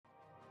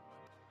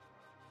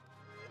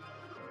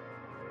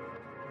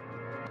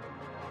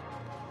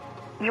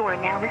You are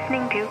now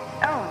listening to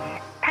Own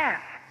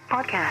Path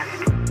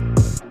Podcast.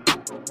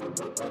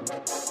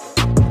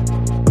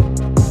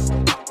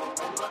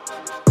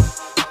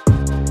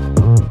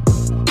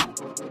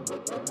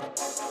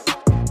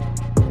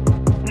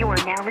 You are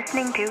now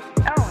listening to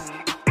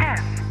Own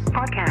Path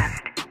Podcast.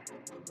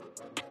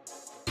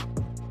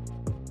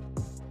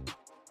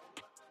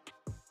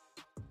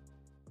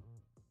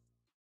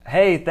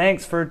 Hey,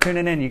 thanks for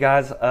tuning in, you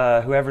guys.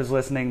 Whoever's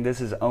listening,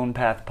 this is Own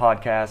Path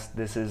Podcast.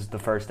 This is the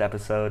first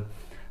episode.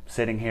 I'm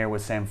sitting here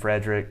with Sam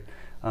Frederick.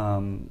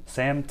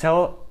 Sam,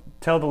 tell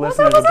the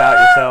listeners about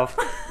yourself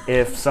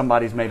if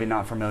somebody's maybe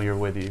not familiar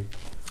with you.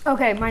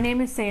 Okay, my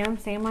name is Sam.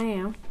 Sam I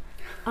am.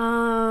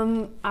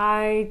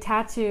 I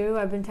tattoo.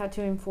 I've been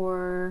tattooing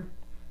for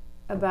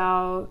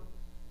about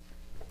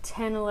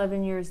 10,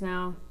 11 years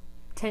now.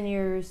 10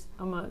 years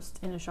almost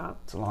in a shop.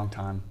 It's a long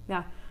time.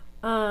 Yeah.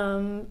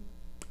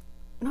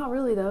 Not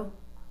really though.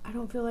 I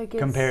don't feel like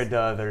it's... Compared to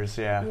others,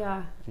 yeah.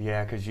 Yeah.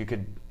 Yeah, because you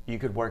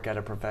could work at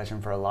a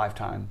profession for a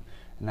lifetime,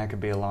 and that could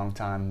be a long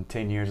time.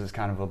 10 years is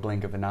kind of a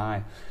blink of an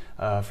eye.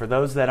 For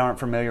those that aren't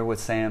familiar with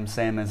Sam,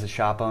 Sam is a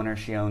shop owner.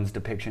 She owns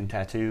Depiction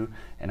Tattoo,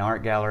 an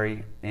art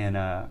gallery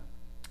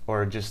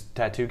or just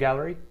tattoo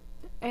gallery?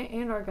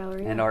 And art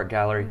gallery. And art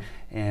gallery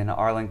in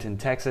Arlington,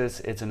 Texas.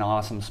 It's an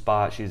awesome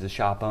spot. She's a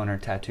shop owner,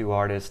 tattoo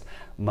artist,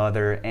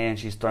 mother, and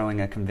she's throwing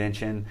a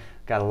convention.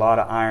 Got a lot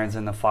of irons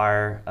in the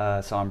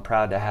fire, so I'm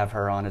proud to have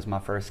her on as my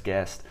first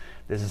guest.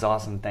 This is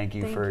awesome. Thank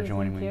you for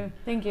joining me.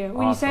 Thank you.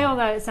 When you say all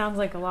that, it sounds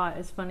like a lot.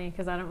 It's funny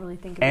because I don't really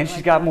think of it. And she's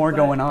like got that, more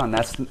going on.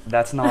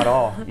 That's not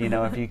all. You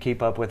know, if you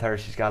keep up with her,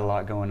 she's got a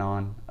lot going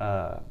on.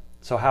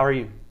 So how are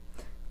you?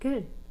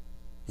 Good.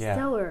 Yeah.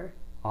 Stellar.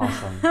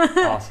 Awesome.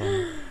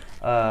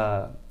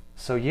 Awesome.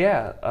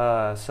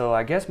 So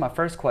I guess my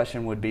first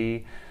question would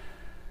be,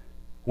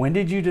 when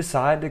did you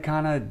decide to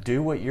kind of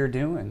do what you're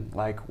doing?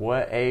 Like,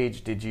 what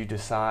age did you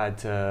decide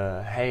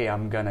to, hey,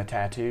 I'm gonna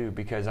tattoo?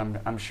 Because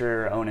I'm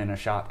sure owning a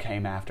shop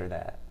came after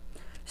that.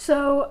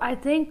 So I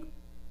think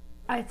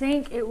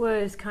it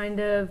was kind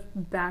of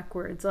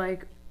backwards.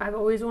 Like, I've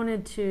always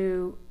wanted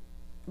to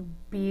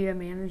be a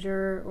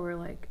manager or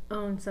like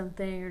own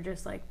something or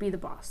just like be the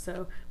boss.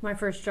 So my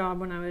first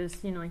job when I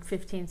was, like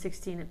 15,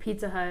 16 at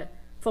Pizza Hut,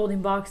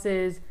 folding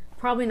boxes,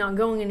 probably not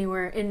going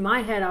anywhere. In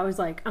my head, I was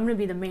like, I'm going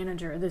to be the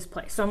manager of this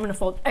place. So I'm going to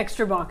fold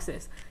extra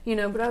boxes,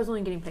 but I was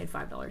only getting paid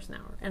 $5 an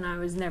hour and I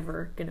was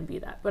never going to be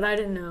that. But I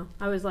didn't know.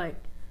 I was like...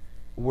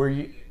 Were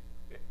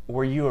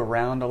you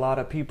around a lot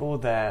of people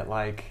that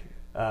like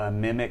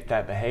mimicked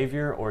that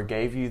behavior or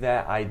gave you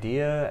that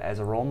idea as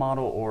a role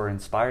model or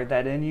inspired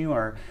that in you?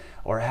 Or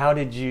how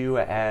did you,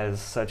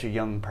 as such a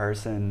young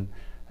person,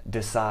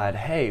 decide,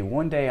 hey,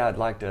 one day I'd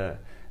like to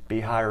be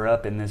higher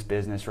up in this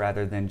business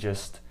rather than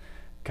just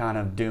kind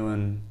of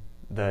doing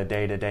the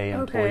day-to-day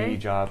employee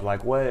job?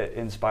 Like, what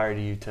inspired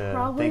you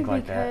to think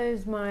like that? Probably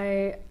because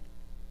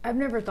I've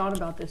never thought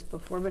about this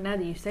before, but now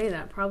that you say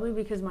that, probably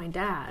because my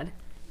dad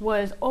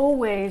was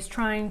always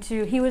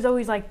he was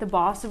always like the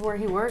boss of where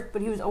he worked,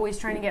 but he was always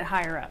trying to get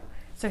higher up.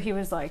 So he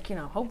was like,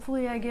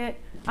 hopefully I'm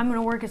going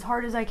to work as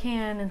hard as I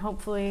can and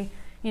hopefully,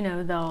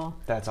 they'll...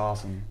 That's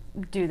awesome.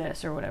 ...do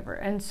this or whatever.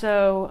 And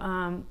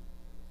so,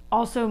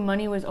 also,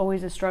 money was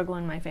always a struggle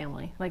in my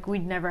family. Like,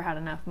 we'd never had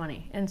enough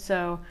money. And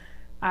so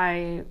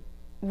once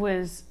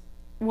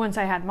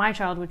I had my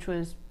child, which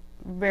was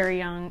very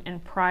young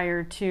and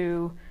prior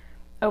to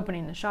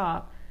opening the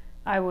shop,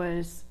 I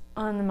was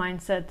on the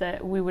mindset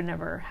that we would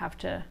never have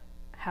to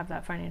have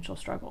that financial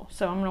struggle.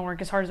 So I'm going to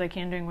work as hard as I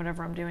can doing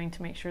whatever I'm doing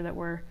to make sure that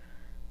we're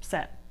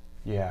set.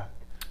 Yeah.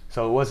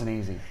 So it wasn't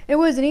easy. It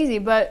wasn't easy,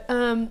 but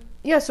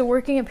so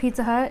working at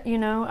Pizza Hut,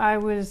 I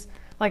was...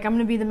 like, I'm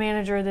going to be the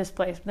manager of this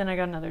place. But then I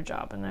got another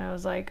job. And I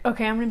was like,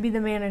 okay, I'm going to be the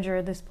manager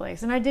of this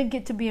place. And I did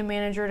get to be a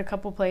manager at a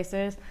couple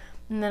places.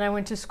 And then I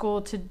went to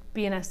school to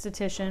be an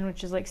esthetician,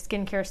 which is like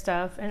skincare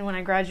stuff. And when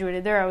I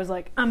graduated there, I was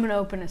like, I'm going to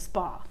open a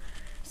spa.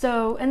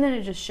 So, and then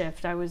it just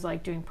shifted. I was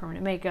like doing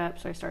permanent makeup.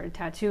 So I started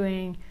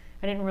tattooing.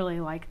 I didn't really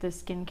like the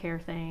skincare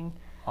thing.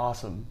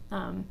 Awesome.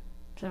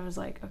 So I was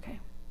like, okay,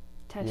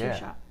 tattoo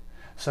shop.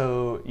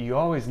 So you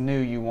always knew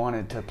you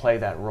wanted to play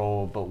that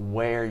role, but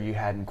where you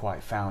hadn't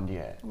quite found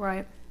yet.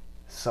 Right.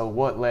 So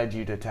what led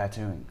you to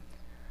tattooing?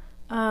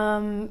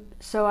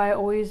 So I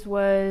always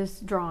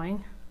was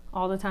drawing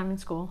all the time in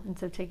school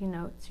instead of taking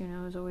notes. It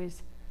was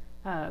always,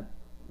 that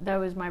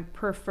was my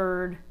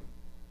preferred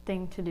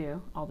thing to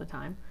do all the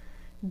time.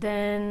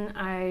 Then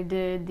I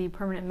did the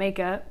permanent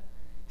makeup.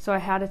 So I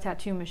had a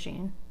tattoo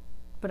machine,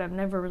 but I've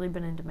never really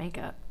been into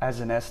makeup.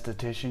 As an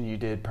esthetician, you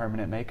did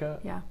permanent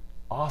makeup? Yeah.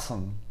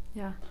 Awesome.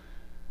 Yeah.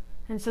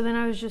 And so then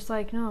I was just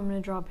like, no, I'm going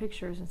to draw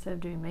pictures instead of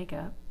doing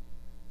makeup.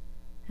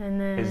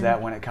 And then... Is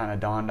that when it kind of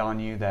dawned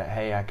on you that,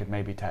 hey, I could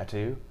maybe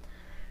tattoo?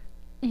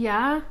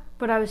 Yeah,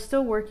 but I was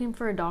still working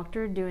for a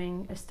doctor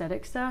doing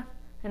aesthetic stuff,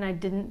 and I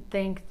didn't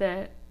think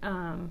that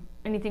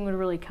anything would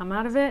really come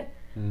out of it.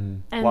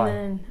 And Why?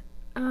 Then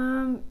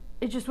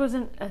it just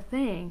wasn't a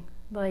thing.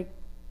 Like,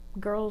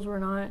 girls were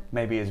not...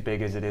 Maybe as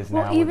big as it is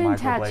now even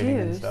with microblading tattoos,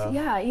 and stuff.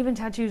 Yeah, even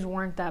tattoos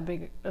weren't that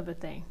big of a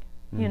thing.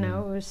 You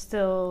know, it was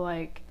still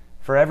like.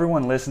 For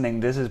everyone listening,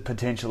 this is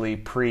potentially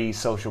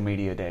pre-social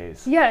media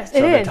days. Yes, so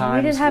it the is.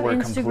 times We didn't have were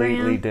Instagram.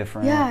 completely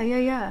different.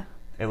 Yeah.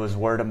 It was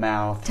word of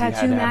mouth.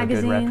 Tattoo you had to have a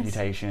good magazines.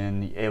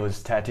 reputation. It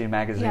was tattoo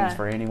magazines Yeah.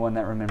 for anyone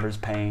that remembers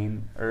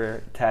Pain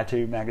or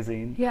Tattoo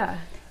magazine. Yeah.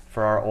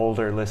 For our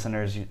older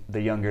listeners,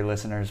 the younger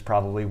listeners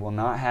probably will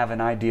not have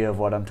an idea of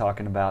what I'm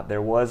talking about.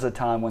 There was a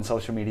time when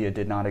social media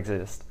did not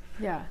exist.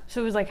 Yeah.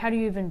 So it was like, how do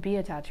you even be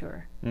a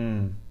tattooer?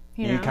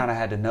 You know? kind of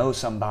had to know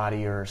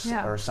somebody or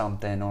Yeah.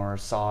 something, or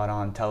saw it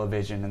on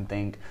television and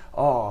think,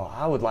 oh,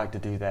 I would like to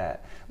do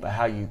that. But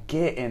how you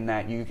get in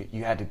that, you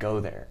had to go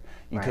there.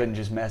 You Right. couldn't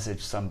just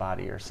message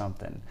somebody or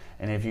something.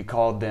 And if you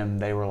called them,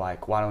 they were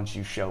like, why don't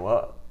you show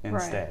up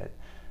instead?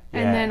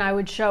 And then I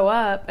would show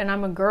up, and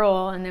I'm a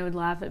girl, and they would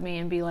laugh at me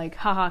and be like,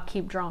 haha,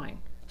 keep drawing.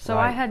 So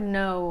Right. I had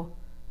no,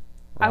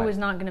 I Right. was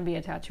not going to be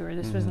a tattooer.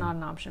 This was not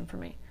an option for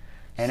me.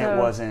 And So-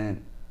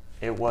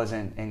 it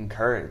wasn't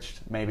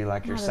encouraged, maybe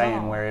like you're Not at saying,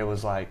 all. where it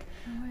was like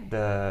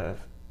the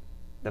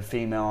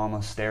female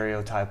almost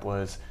stereotype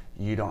was,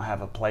 you don't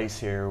have a place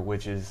here,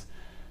 which is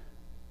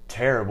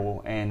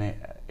terrible, and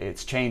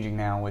it's changing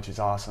now, which is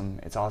awesome.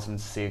 It's awesome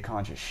to see a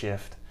conscious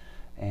shift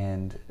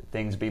and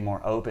things be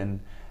more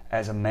open.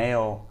 As a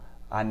male,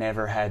 I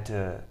never had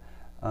to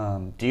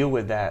deal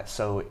with that,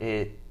 so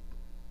it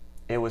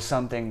was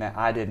something that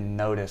I didn't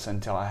notice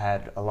until I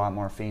had a lot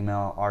more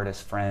female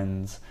artist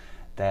friends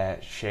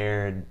that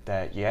shared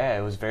that, yeah,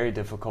 it was very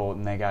difficult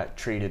and they got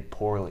treated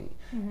poorly.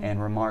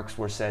 And remarks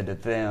were said to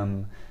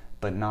them,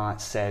 but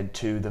not said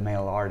to the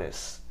male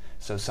artists.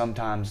 So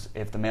sometimes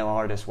if the male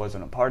artist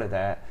wasn't a part of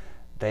that,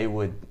 they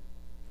would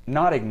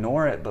not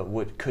ignore it,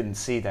 but couldn't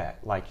see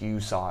that like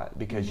you saw it,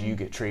 because you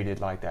get treated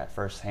like that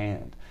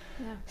firsthand.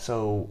 Yeah.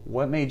 So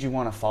what made you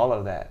want to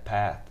follow that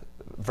path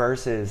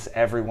versus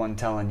everyone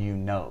telling you,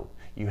 no,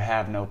 you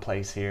have no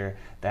place here,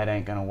 that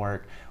ain't gonna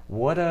work?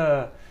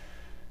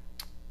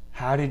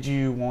 How did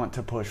you want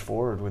to push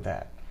forward with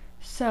that?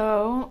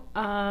 So,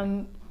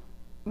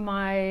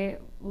 my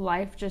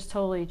life just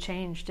totally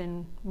changed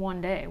in one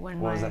day when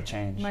What was that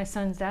change? my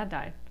son's dad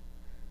died.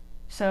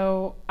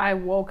 So I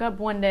woke up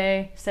one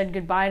day, said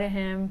goodbye to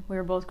him. We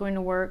were both going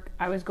to work.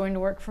 I was going to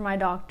work for my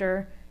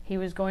doctor. He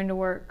was going to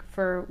work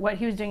for what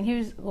he was doing. He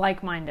was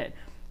like-minded.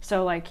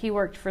 So like he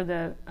worked for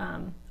the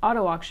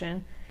auto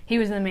auction. He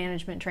was in the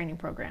management training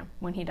program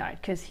when he died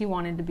because he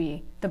wanted to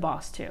be the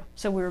boss too.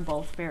 So we were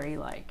both very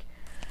like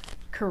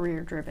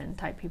career-driven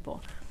type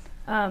people.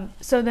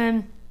 So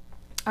then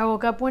I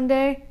woke up one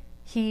day,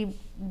 he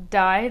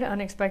died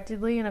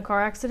unexpectedly in a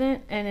car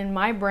accident, and in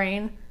my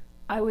brain,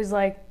 I was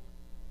like,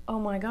 oh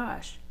my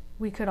gosh,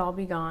 we could all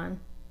be gone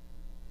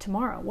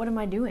tomorrow. What am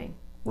I doing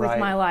with Right.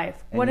 my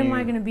life? And What am I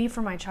you- going to be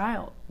for my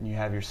child? You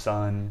have your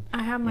son.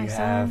 I have my you son.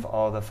 have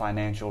all the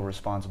financial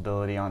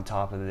responsibility on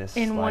top of this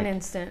In one like,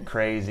 instant.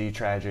 crazy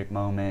tragic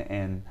moment,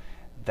 and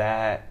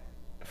that,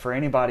 for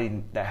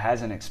anybody that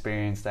hasn't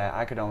experienced that,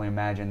 I could only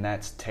imagine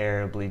that's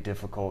terribly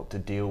difficult to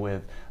deal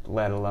with,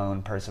 let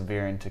alone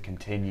persevering to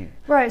continue.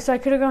 Right, so I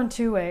could have gone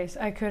two ways.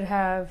 I could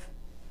have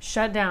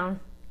shut down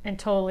and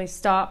totally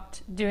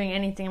stopped doing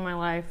anything in my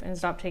life and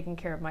stopped taking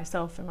care of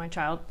myself and my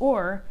child,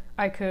 or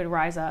I could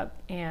rise up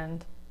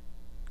and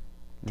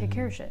take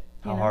care of shit.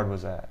 you How know? hard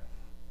was that?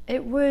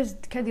 It was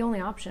kind of the only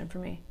option for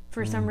me.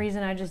 For some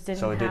reason, I just didn't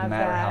So it didn't have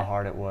matter that. how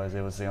hard it was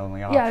the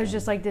only option. Yeah, I was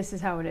just like, this is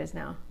how it is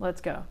now.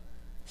 Let's go.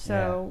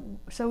 So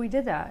we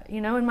did that,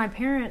 and my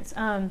parents,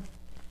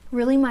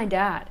 really my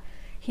dad,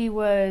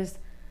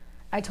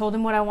 I told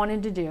him what I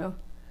wanted to do.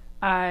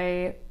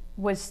 I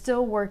was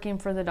still working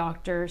for the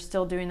doctor,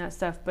 still doing that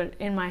stuff, but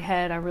in my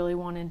head, I really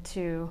wanted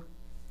to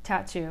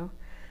tattoo.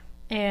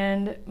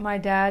 And my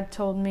dad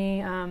told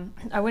me,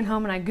 I went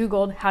home and I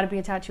Googled how to be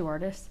a tattoo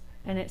artist,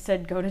 and it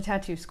said go to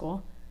tattoo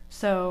school.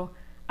 So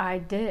I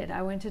did.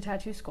 I went to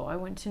tattoo school. I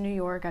went to New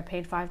York. I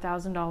paid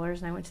 $5,000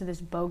 and I went to this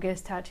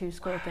bogus tattoo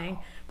school thing.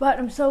 But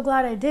I'm so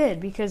glad I did,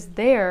 because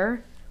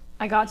there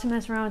I got to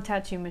mess around with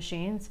tattoo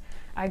machines.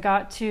 I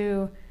got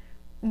to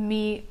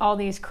meet all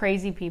these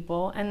crazy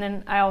people. And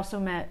then I also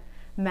met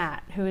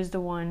Matt, who is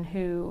the one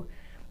who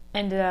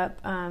ended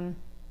up,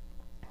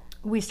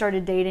 we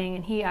started dating,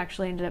 and he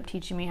actually ended up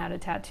teaching me how to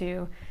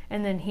tattoo.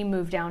 And then he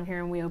moved down here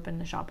and we opened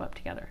the shop up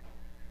together.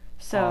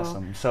 So,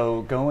 awesome.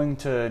 So going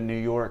to New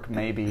York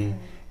maybe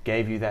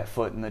gave you that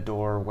foot in the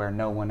door where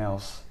no one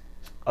else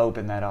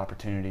opened that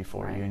opportunity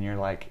for Right. you, and you're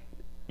like,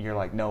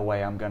 no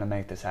way, I'm gonna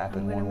make this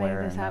happen I'm gonna one way make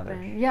or this another.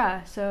 happen.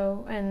 Yeah.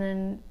 So, and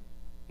then,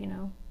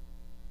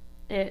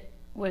 it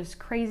was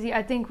crazy.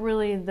 I think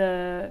really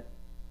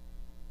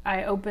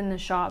I opened the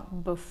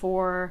shop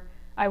before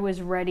I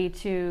was ready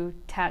to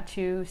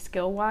tattoo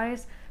skill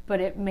wise, but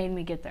it made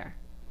me get there.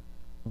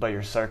 But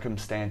your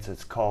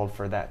circumstances called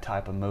for that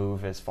type of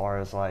move, as far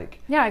as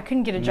like Yeah, I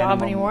couldn't get a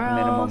job anywhere else.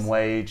 minimum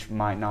wage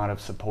might not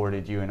have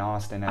supported you in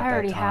Austin at I that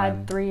already time.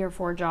 had 3 or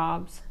 4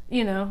 jobs.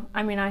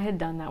 I mean, I had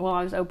done that while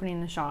I was opening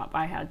the shop.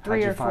 I had 3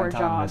 How'd or you 4 find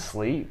time jobs. to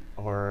sleep,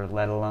 or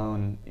let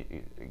alone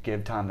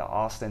give time to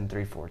Austin?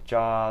 3, 4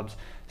 jobs,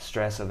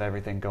 stress of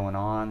everything going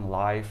on,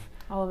 life.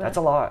 All of it. That's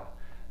a lot.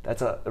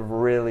 That's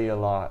really a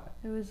lot.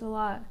 It was a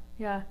lot,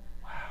 yeah.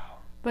 Wow.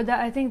 But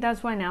I think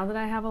that's why now that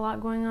I have a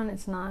lot going on,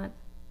 it's not,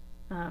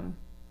 I'm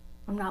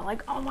not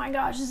like, oh my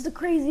gosh, this is the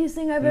craziest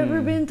thing I've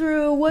ever been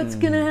through. What's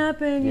going to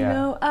happen, you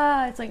know?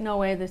 It's like, no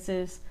way,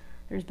 there's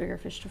bigger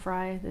fish to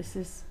fry. This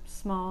is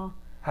small.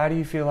 How do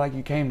you feel like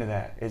you came to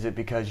that? Is it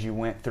because you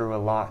went through a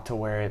lot to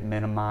where it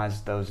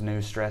minimized those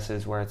new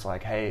stresses where it's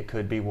like, hey, it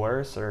could be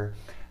worse? Or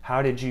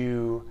how did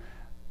you,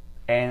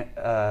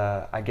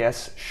 I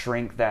guess,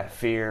 shrink that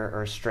fear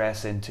or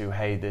stress into,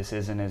 hey, this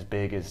isn't as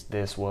big as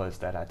this was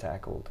that I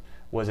tackled?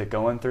 Was it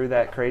going through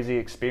that crazy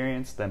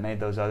experience that made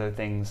those other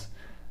things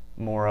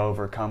more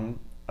overcome,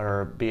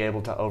 or be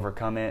able to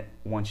overcome it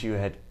once you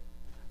had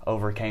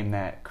overcame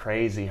that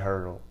crazy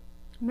hurdle?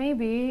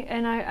 Maybe.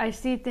 And I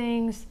see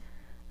things,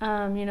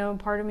 you know,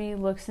 part of me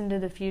looks into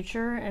the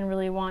future and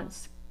really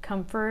wants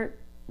comfort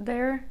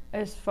there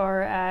as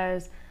far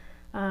as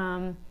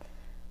a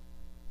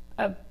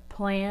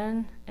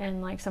plan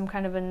and like some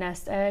kind of a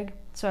nest egg.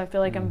 So I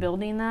feel like I'm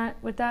building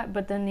that with that.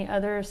 But then the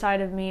other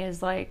side of me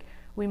is like,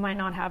 we might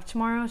not have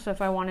tomorrow. So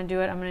if I want to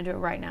do it, I'm going to do it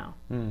right now.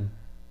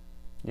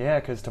 Yeah,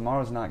 because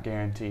tomorrow's not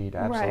guaranteed.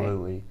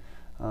 Absolutely.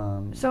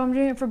 Right. So I'm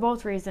doing it for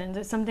both reasons.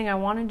 It's something I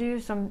want to do,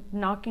 so I'm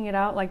knocking it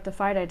out like the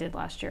fight I did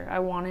last year. I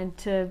wanted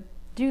to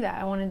do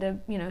that. I wanted to,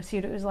 you know, see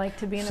what it was like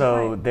to be in a fight.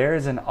 So there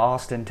is an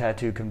Austin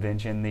Tattoo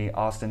Convention, the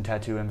Austin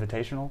Tattoo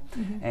Invitational,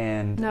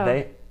 and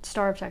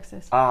Star of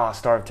Texas.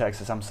 Star of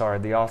Texas. I'm sorry.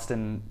 The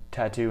Austin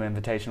Tattoo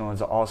Invitational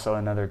is also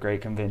another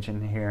great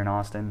convention here in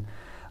Austin.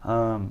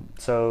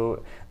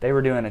 So they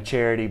were doing a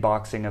charity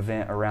boxing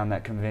event around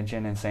that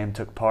convention, and Sam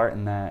took part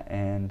in that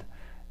and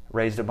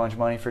raised a bunch of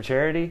money for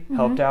charity,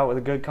 helped out with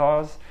a good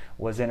cause,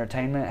 was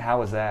entertainment. How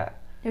was that?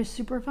 It was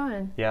super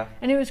fun. Yeah.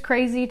 And it was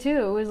crazy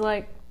too. It was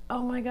like,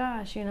 oh my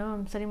gosh, you know,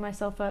 I'm setting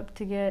myself up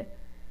to get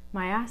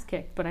my ass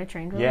kicked, but I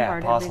trained really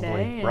hard every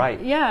day. And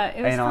right. Yeah,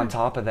 it was And fun. on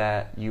top of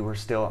that, you were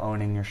still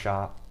owning your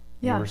shop.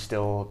 Yeah. You were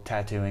still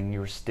tattooing. You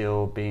were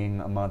still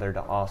being a mother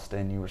to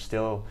Austin. You were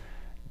still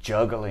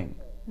juggling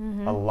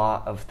a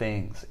lot of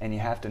things. And you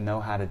have to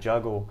know how to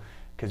juggle,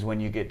 because when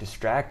you get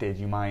distracted,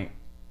 you might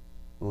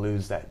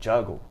lose that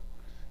juggle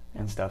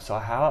and stuff.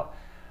 So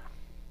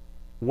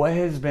what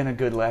has been a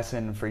good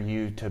lesson for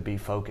you to be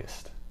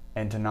focused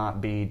and to not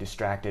be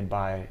distracted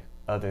by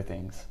other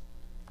things?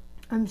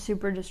 I'm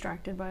super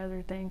distracted by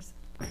other things.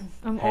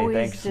 I'm Hey, always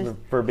thanks just,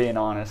 for being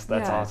honest.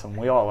 That's awesome.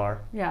 We all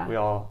are. Yeah. We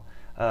all.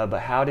 But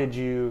how did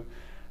you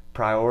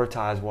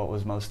prioritize what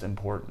was most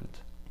important?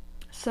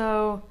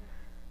 So,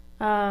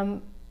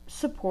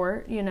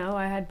 support, you know,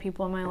 I had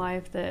people in my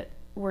life that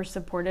were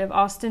supportive.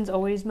 Austin's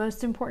always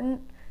most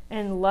important,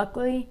 and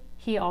luckily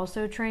he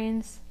also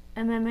trains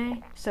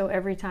MMA, so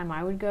every time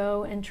I would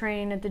go and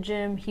train at the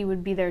gym, he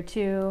would be there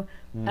too.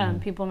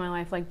 People in my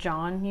life like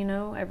John, you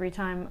know, every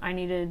time I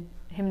needed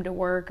him to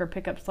work or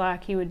pick up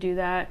slack, he would do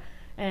that,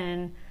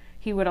 and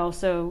he would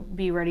also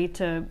be ready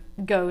to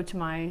go to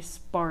my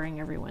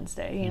sparring every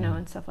Wednesday, you know,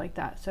 and stuff like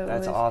that. So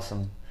that's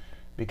awesome,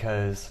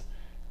 because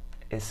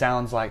it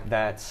sounds like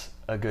that's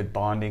a good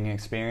bonding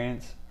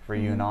experience for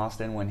you and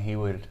Austin when he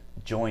would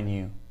join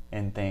you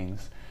in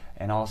things,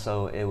 and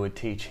also it would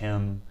teach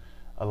him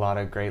a lot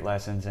of great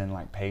lessons in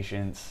like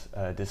patience,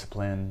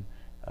 discipline,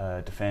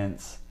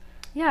 defense.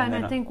 Yeah, and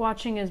I think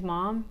watching his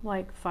mom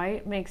like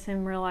fight makes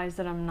him realize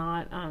that I'm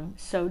not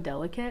so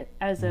delicate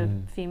as a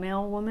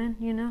female woman,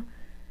 you know.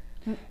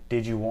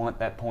 Did you want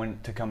that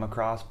point to come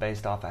across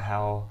based off of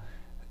how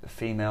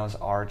females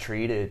are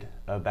treated,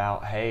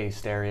 about, hey,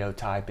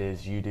 stereotype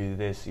is you do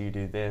this, you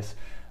do this?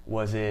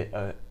 Was it,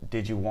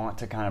 did you want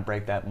to kind of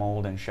break that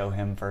mold and show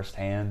him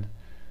firsthand?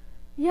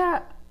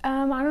 Yeah,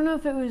 I don't know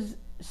if it was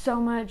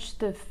so much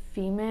the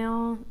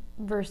female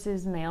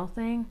versus male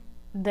thing,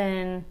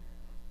 then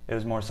it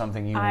was more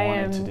something you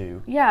wanted to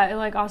do. Yeah,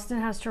 like Austin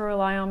has to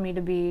rely on me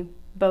to be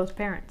both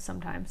parents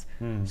sometimes.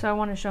 So I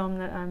want to show him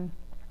that I'm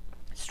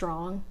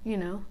strong, you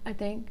know, I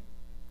think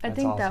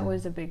awesome. That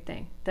was a big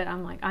thing, that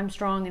I'm like, I'm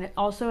strong, and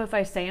also if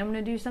I say I'm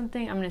going to do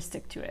something, I'm going to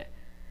stick to it.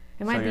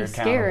 It might be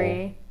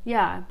scary,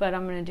 yeah, but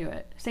I'm going to do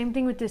it. Same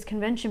thing with this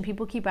convention.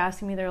 People keep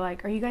asking me, they're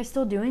like, are you guys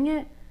still doing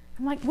it?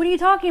 I'm like, what are you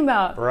talking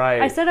about?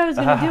 Right. I said I was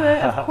going to do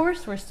it. Of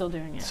course we're still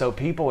doing it. So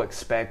people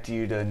expect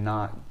you to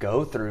not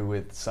go through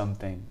with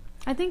something.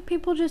 I think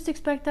people just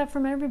expect that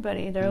from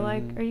everybody. They're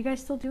like, are you guys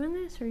still doing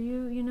this? Are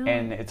you know?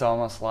 And it's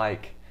almost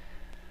like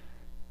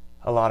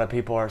a lot of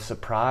people are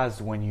surprised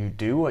when you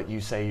do what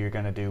you say you're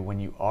going to do, when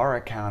you are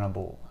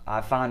accountable.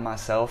 I find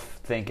myself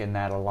thinking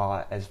that a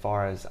lot, as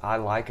far as I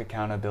like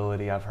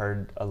accountability. I've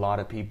heard a lot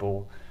of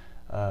people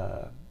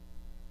not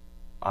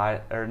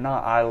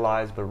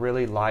idolize, but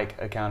really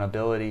like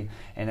accountability.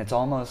 And it's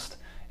almost,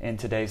 in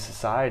today's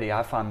society,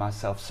 I find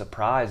myself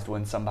surprised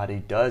when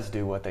somebody does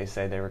do what they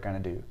say they were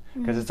going to do.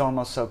 Because it's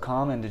almost so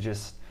common to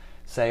just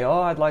say,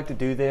 oh, I'd like to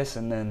do this,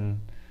 and then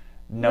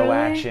no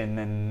action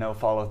and no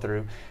follow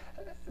through.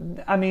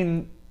 I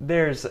mean,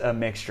 there's a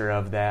mixture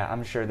of that.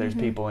 I'm sure there's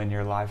people in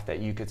your life that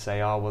you could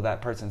say, oh, well,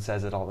 that person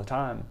says it all the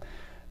time.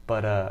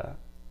 But,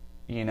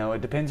 You know,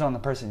 it depends on the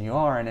person you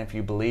are and if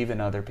you believe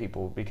in other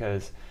people,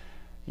 because,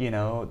 you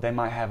know, they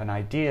might have an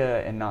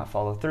idea and not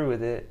follow through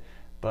with it.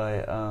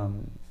 But,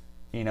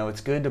 you know,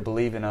 it's good to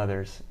believe in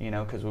others, you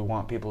know, because we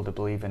want people to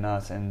believe in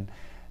us. And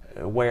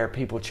where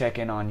people check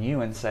in on you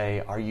and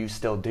say, are you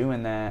still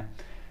doing that?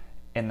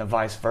 And the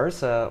vice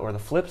versa, or the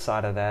flip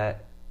side of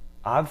that,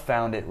 I've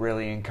found it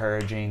really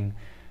encouraging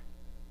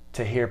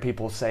to hear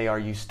people say, are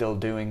you still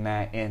doing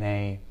that, in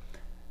a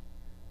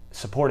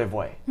supportive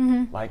way?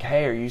 Mm-hmm. Like,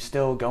 hey, are you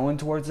still going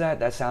towards that?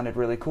 That sounded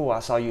really cool. I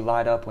saw you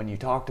light up when you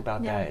talked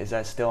about Yeah. that. Is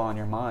that still on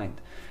your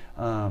mind?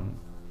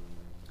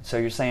 So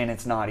you're saying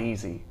it's not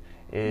easy.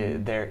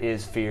 There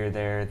is fear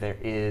there. There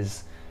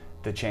is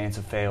the chance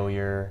of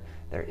failure.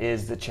 There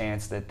is the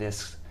chance that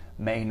this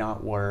may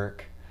not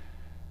work.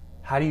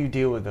 How do you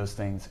deal with those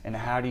things, and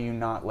how do you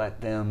not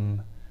let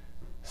them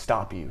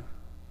stop you?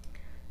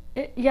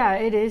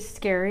 It is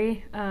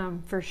scary,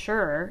 for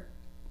sure.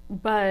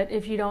 But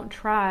if you don't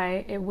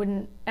try, it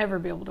wouldn't ever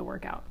be able to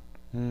work out.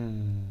 You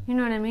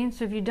know what I mean?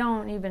 So if you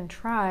don't even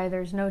try,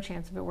 there's no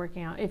chance of it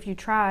working out. If you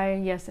try,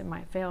 yes, it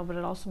might fail, but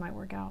it also might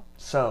work out.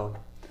 So,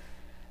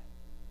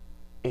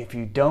 if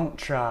you don't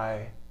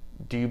try,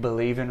 do you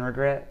believe in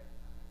regret?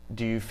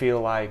 Do you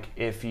feel like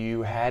if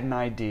you had an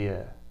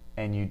idea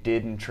and you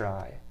didn't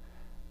try,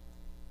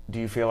 do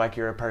you feel like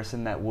you're a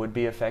person that would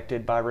be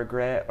affected by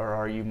regret, or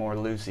are you more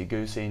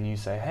loosey-goosey and you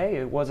say, hey,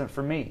 it wasn't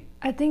for me?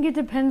 I think it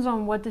depends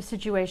on what the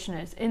situation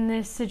is. In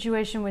this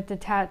situation with the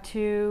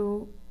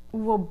tattoo,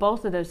 well,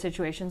 both of those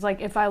situations,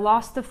 like if I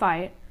lost the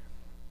fight,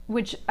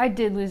 which I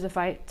did lose the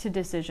fight to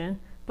decision,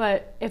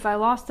 but if I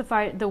lost the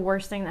fight, the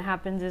worst thing that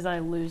happens is I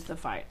lose the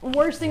fight.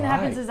 Worst thing that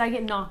happens is I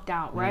get knocked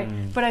out, right?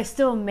 But I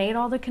still made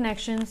all the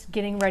connections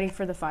getting ready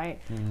for the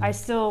fight. I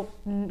still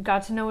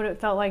got to know what it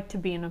felt like to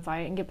be in a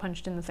fight and get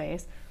punched in the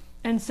face.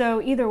 And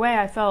so either way,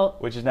 I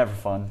felt... Which is never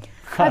fun.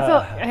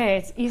 Hey,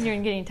 it's easier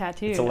than getting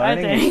tattooed. It's a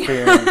learning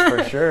experience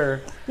for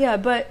sure. Yeah,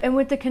 and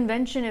with the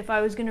convention, if I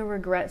was going to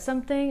regret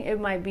something, it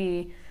might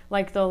be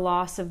like the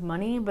loss of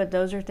money, but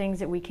those are things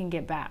that we can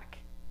get back.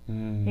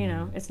 You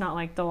know, it's not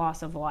like the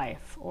loss of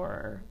life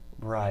or...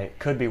 Right,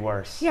 could be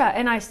worse. Yeah,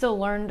 and I still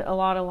learned a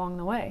lot along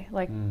the way.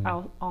 Like,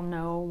 I'll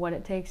know what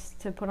it takes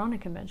to put on a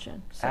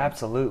convention. So.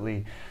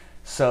 Absolutely.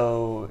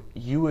 So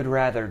you would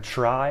rather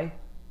try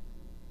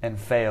and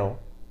fail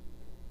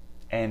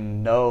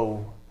and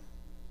know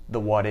the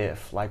what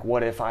if. Like,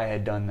 what if I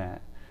had done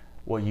that?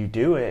 Well, you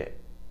do it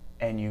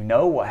and you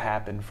know what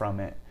happened from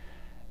it.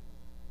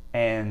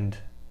 And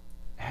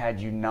had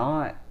you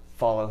not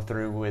followed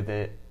through with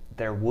it,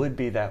 there would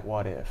be that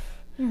what if.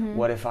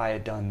 What if I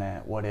had done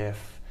that? What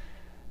if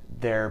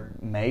there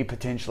may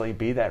potentially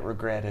be that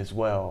regret as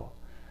well?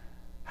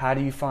 How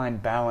do you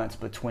find balance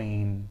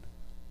between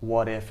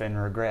what if and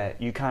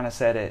regret? You kind of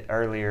said it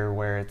earlier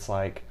where it's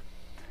like,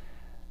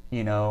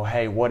 you know,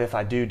 hey, what if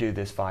I do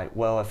this fight?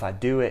 Well, if I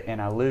do it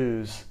and I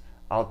lose,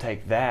 I'll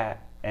take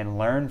that and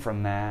learn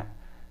from that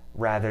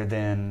rather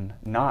than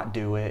not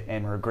do it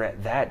and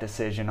regret that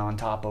decision on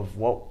top of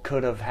what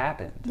could have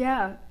happened.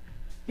 Yeah,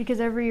 because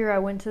every year I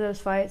went to those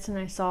fights and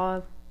I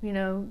saw, you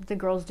know, the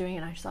girls doing it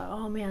and I just thought,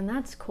 oh man,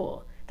 that's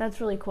cool.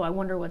 That's really cool. I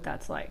wonder what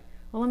that's like.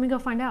 Well, let me go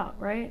find out,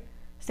 right?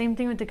 Same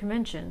thing with the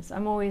conventions.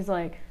 I'm always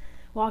like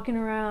walking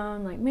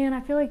around like, man,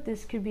 I feel like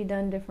this could be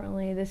done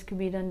differently. This could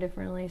be done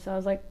differently. So I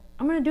was like,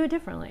 I'm going to do it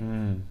differently.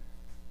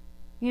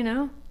 You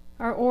know?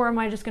 Or am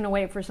I just going to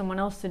wait for someone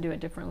else to do it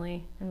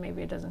differently and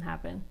maybe it doesn't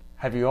happen?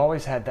 Have you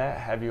always had that?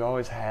 Have you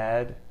always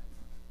had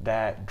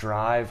that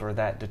drive or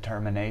that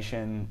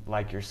determination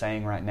like you're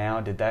saying right now?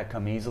 Did that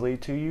come easily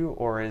to you,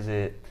 or is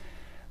it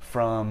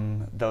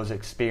from those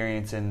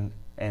experiences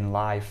in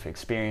life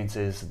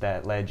experiences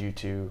that led you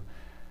to,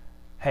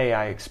 hey,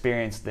 I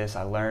experienced this,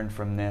 I learned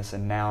from this,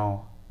 and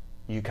now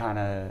you kind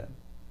of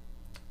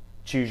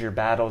choose your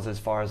battles as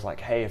far as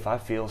like, hey, if I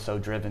feel so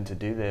driven to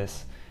do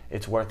this,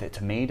 it's worth it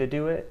to me to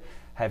do it?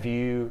 Have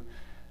you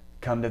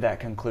come to that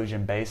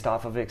conclusion based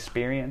off of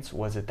experience?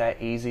 Was it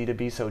that easy to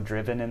be so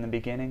driven in the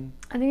beginning?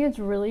 I think it's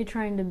really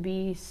trying to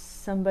be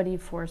somebody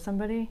for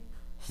somebody.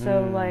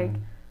 So like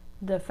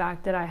the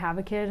fact that I have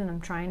a kid and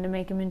I'm trying to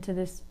make him into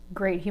this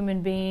great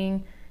human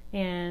being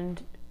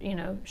and, you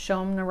know,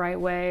 show him the right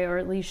way, or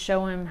at least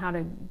show him how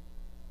to,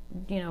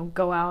 you know,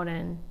 go out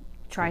and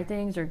try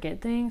things or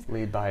get things.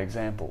 Lead by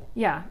example.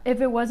 Yeah.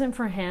 If it wasn't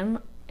for him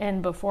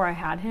and before I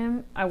had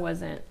him, I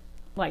wasn't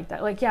like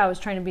that. Like, yeah, I was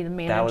trying to be the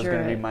manager. That was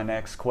going to be my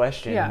next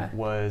question.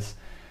 Was,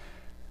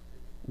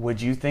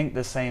 would you think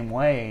the same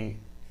way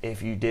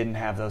if you didn't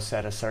have those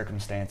set of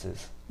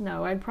circumstances?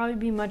 No, I'd probably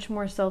be much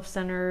more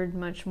self-centered,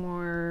 much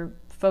more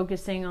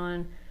focusing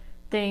on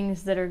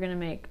things that are going to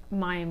make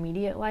my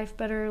immediate life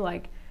better.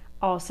 Like,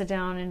 I'll sit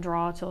down and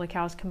draw till the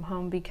cows come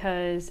home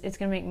because it's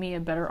going to make me a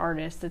better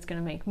artist. It's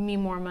going to make me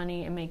more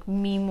money and make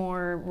me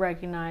more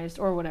recognized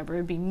or whatever.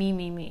 It'd be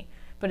me.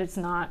 But it's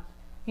not,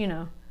 you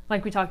know,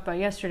 like we talked about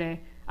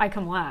yesterday, I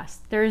come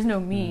last. There is no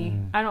me.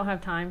 I don't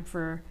have time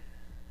for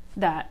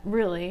that,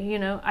 really. You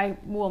know, I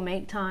will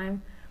make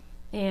time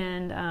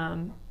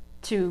and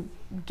to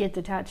get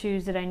the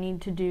tattoos that I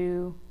need to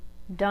do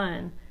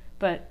done.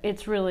 but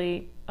it's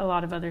really a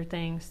lot of other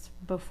things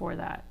before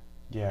that.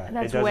 Yeah, And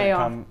that's it doesn't way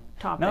off come.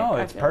 topic. No,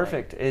 I it's feel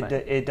perfect. like,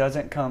 but- It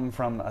doesn't come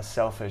from a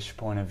selfish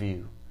point of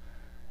view.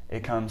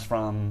 It comes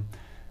from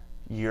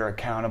you're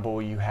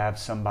accountable. You have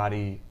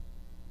somebody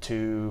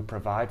to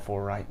provide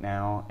for right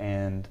now,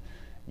 and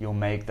you'll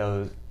make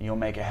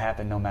it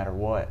happen no matter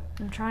what.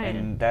 I'm trying.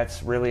 And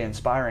that's really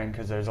inspiring,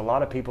 because there's a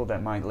lot of people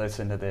that might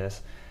listen to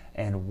this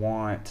and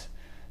want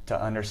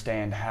to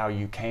understand how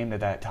you came to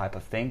that type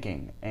of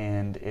thinking.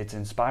 And it's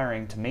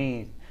inspiring to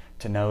me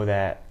to know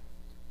that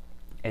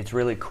it's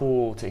really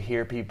cool to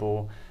hear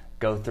people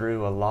go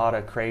through a lot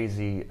of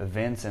crazy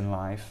events in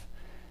life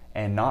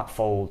and not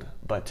fold,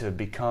 but to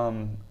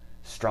become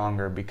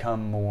stronger,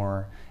 become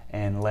more,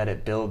 and let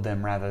it build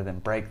them rather than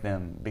break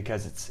them.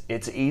 Because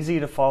it's easy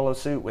to follow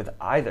suit with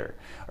either,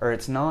 or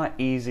it's not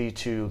easy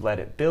to let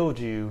it build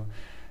you,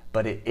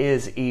 but it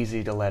is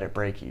easy to let it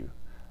break you,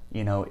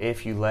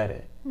 if you let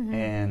it. Mm-hmm.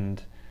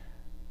 And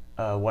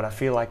what I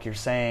feel like you're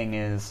saying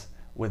is,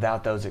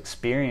 without those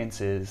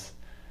experiences,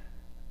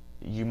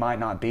 you might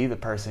not be the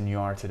person you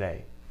are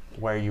today,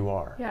 where you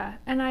are. Yeah,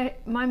 and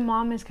my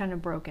mom is kind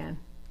of broken,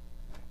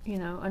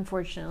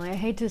 unfortunately. I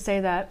hate to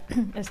say that,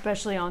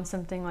 especially on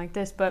something like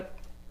this, but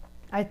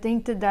I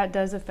think that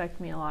does affect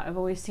me a lot. I've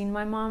always seen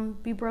my mom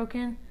be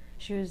broken.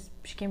 She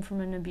came from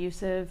an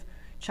abusive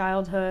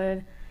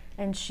childhood,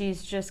 and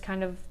she's just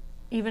kind of,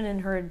 even in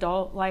her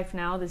adult life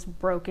now, this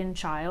broken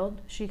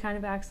child she kind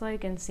of acts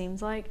like and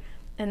seems like.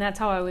 And that's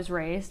how I was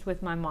raised,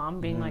 with my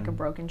mom being like a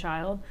broken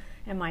child.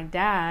 And my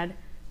dad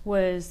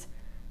was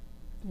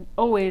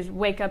always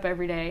wake up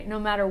every day, no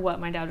matter what.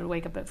 My dad would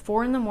wake up at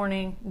 4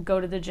 a.m,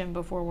 go to the gym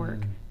before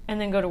work, and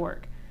then go to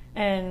work,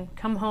 and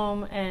come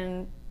home,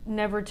 and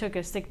never took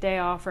a sick day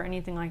off or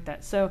anything like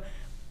that. So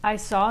I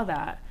saw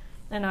that,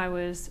 and I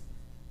was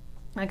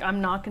like,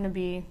 I'm not going to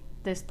be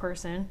this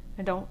person.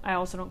 I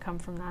also don't come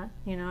from that.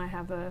 I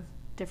have a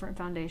different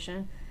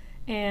foundation,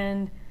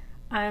 and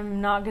I'm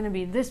not going to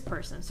be this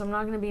person. So I'm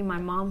not going to be my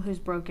mom who's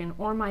broken,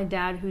 or my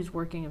dad who's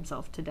working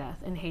himself to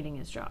death and hating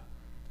his job.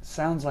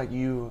 Sounds like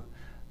you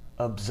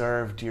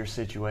observed your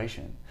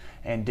situation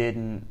and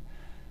didn't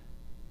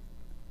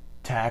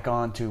tack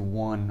on to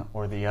one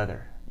or the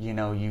other. You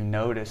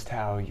noticed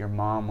how your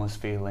mom was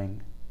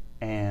feeling,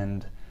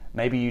 and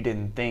maybe you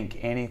didn't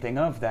think anything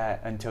of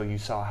that until you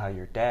saw how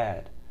your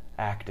dad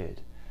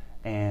acted,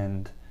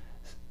 and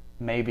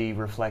maybe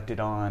reflected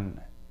on,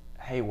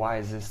 hey, why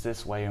is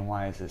this way, and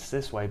why is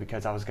this way?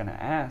 Because I was going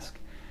to ask,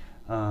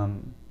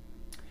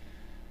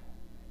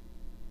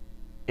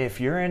 if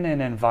you're in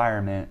an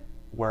environment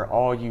where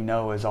all you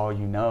know is all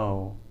you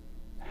know,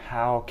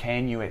 how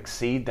can you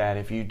exceed that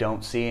if you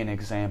don't see an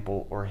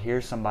example or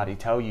hear somebody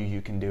tell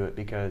you can do it?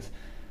 Because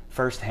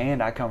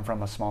firsthand, I come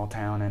from a small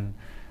town, and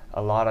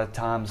a lot of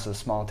times the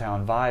small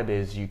town vibe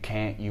is you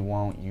can't, you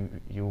won't,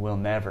 you will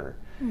never.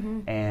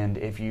 Mm-hmm. And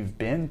if you've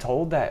been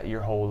told that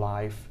your whole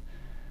life,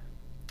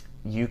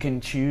 you can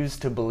choose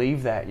to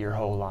believe that your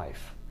whole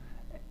life.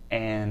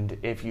 And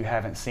if you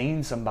haven't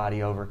seen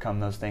somebody overcome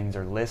those things,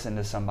 or listen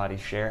to somebody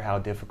share how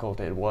difficult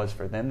it was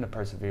for them to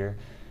persevere,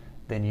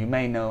 then you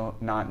may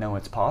not know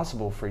it's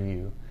possible for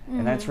you. Mm-hmm.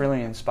 And that's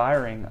really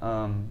inspiring.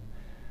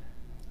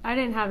 I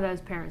didn't have that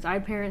as parents. I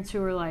had parents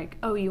who were like,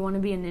 oh, you want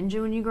to be a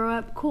ninja when you grow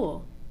up?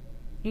 Cool.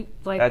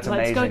 Let's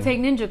go take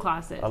ninja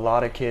classes. A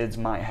lot of kids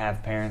might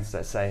have parents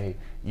that say,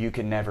 you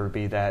can never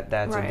be that.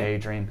 That's right. A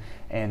daydream.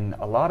 And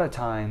a lot of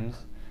times,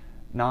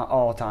 not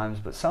all times,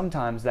 but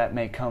sometimes that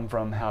may come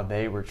from how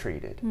they were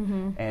treated.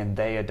 Mm-hmm. And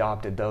they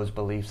adopted those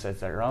beliefs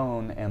as their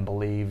own and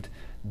believed,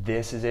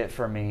 this is it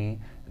for me,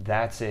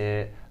 that's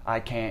it, I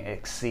can't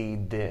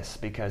exceed this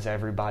because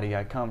everybody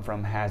I come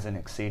from hasn't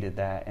exceeded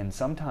that. And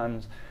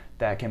sometimes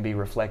that can be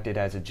reflected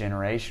as a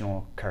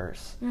generational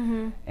curse.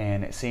 Mm-hmm.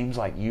 And it seems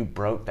like you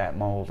broke that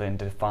mold and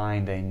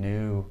defined a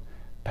new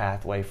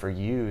pathway for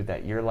you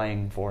that you're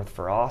laying forth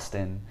for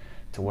Austin,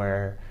 to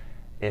where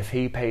if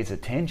he pays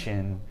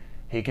attention,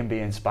 he can be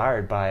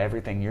inspired by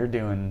everything you're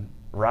doing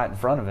right in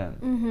front of him.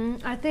 Mm-hmm.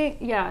 I think,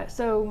 yeah,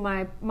 so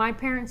my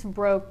parents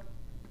broke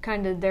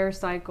kind of their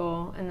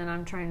cycle, and then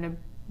I'm trying to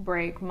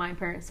break my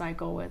parents'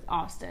 cycle with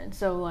Austin.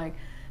 So, like,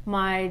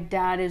 my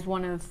dad is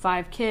one of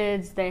 5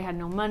 kids. They had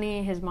no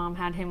money. His mom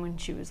had him when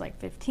she was, like,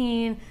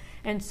 15.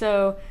 And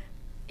so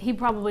he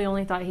probably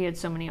only thought he had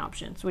so many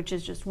options, which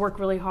is just work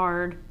really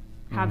hard,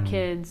 have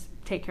kids,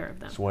 take care of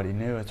them. It's what he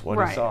knew. It's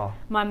what he saw.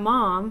 My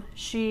mom,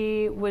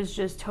 she was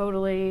just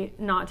totally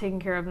not taken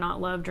care of, not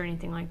loved or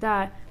anything like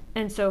that.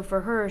 And so for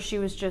her, she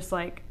was just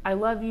like, I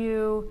love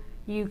you.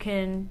 You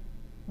can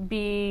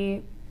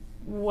be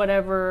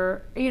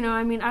whatever.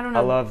 I mean, I don't know.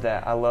 I love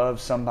that. I love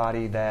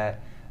somebody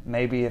that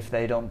maybe if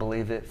they don't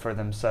believe it for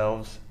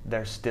themselves,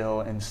 they're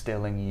still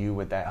instilling you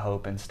with that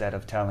hope instead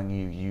of telling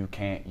you, you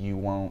can't, you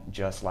won't,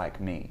 just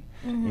like me.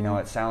 Mm-hmm.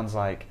 It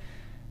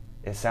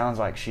sounds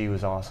like she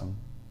was awesome.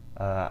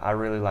 I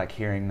really like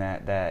hearing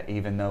that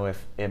even though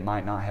if it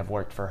might not have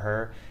worked for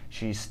her,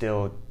 she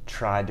still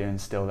tried to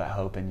instill that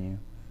hope in you.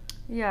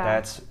 Yeah.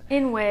 That's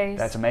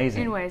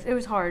amazing. In ways. It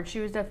was hard. She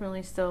was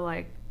definitely still,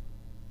 like,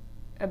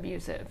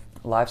 abusive.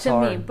 Life's to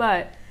hard. me.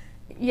 But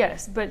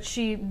yes, but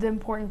the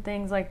important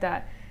things like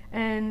that.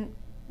 And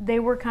they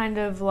were kind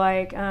of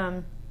like,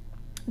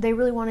 they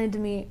really wanted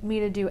me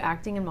to do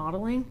acting and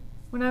modeling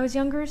when I was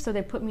younger. So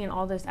they put me in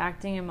all this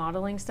acting and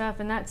modeling stuff.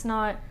 And that's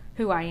not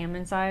who I am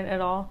inside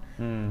at all.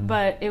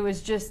 But it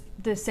was just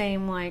the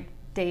same like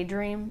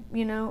daydream,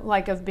 you know,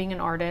 like of being an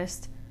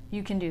artist.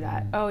 You can do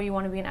that. Oh, you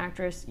want to be an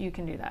actress? You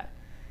can do that.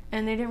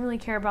 And they didn't really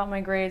care about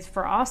my grades.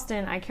 For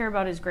Austin, I care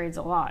about his grades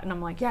a lot. And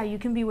I'm like, yeah, you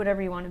can be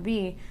whatever you want to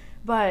be,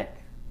 but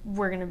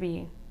we're going to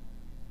be,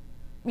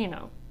 you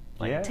know,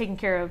 like taking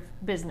care of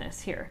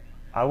business here.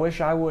 I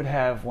wish I would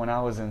have, when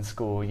I was in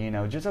school, you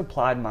know, just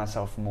applied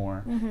myself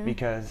more.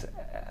 Because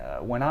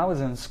when I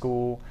was in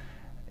school,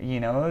 you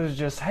know, it was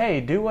just,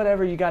 hey, do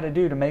whatever you got to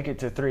do to make it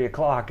to 3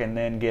 o'clock and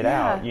then get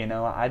out. You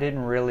know, I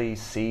didn't really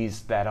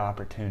seize that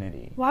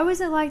opportunity. Why was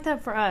it like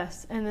that for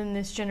us? And then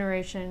this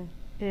generation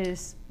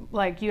is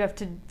like, you have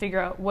to figure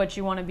out what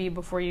you want to be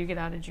before you get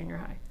out of junior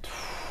high.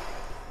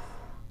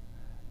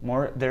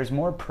 There's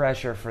more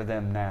pressure for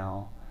them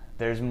now.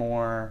 There's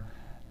more,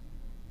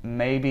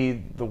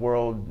 maybe the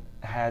world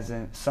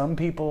hasn't, some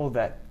people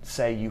that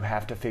say you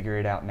have to figure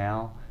it out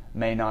now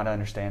may not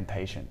understand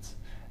patience,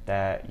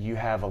 that you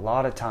have a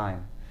lot of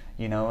time.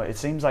 You know, it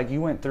seems like you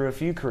went through a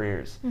few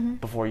careers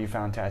before you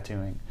found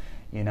tattooing.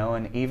 You know,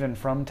 and even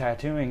from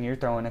tattooing, you're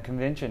throwing a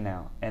convention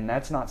now. And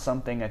that's not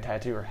something a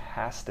tattooer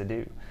has to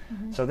do.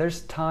 So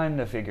there's time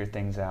to figure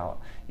things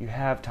out. You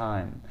have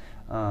time.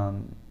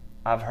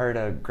 I've heard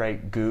a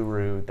great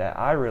guru that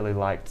I really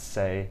like to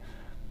say,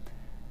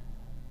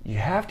 you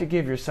have to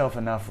give yourself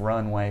enough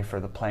runway for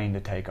the plane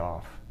to take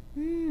off.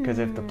 Because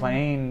if the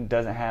plane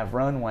doesn't have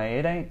runway,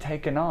 it ain't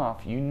taking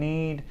off. You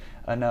need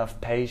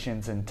enough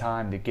patience and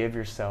time to give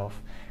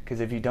yourself. Because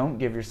if you don't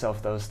give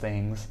yourself those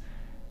things,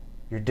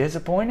 you're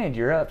disappointed,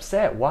 you're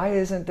upset. Why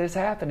isn't this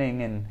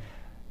happening? And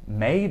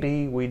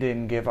maybe we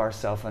didn't give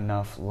ourselves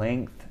enough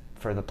length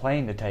for the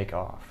plane to take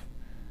off.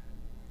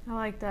 I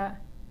like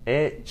that.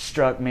 It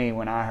struck me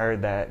when I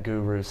heard that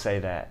guru say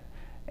that.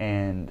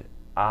 And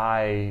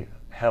I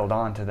held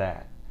on to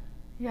that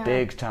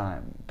big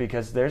time.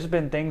 Because there's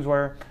been things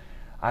where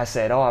I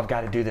said, oh, I've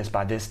got to do this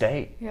by this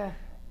date. Yeah.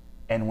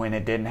 And when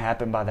it didn't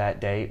happen by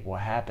that date,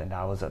 what happened?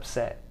 I was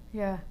upset.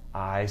 Yeah.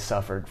 I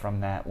suffered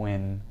from that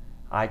when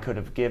I could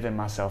have given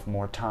myself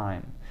more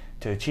time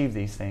to achieve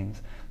these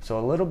things. So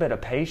a little bit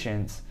of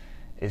patience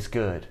is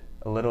good.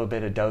 A little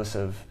bit of dose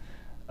of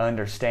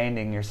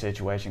understanding your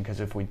situation. Because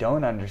if we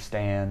don't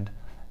understand,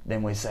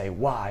 then we say,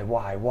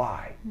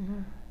 why?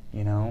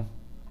 You know?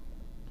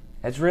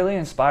 It's really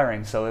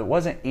inspiring. So it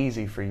wasn't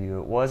easy for you.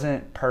 It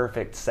wasn't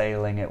perfect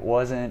sailing. It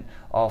wasn't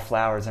all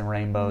flowers and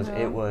rainbows. No.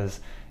 It was,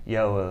 it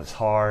was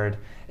hard.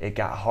 It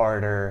got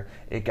harder.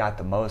 It got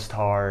the most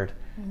hard.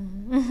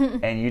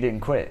 And you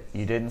didn't quit.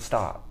 You didn't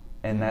stop.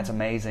 And that's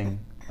amazing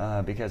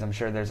because I'm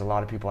sure there's a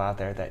lot of people out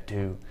there that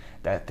do,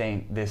 that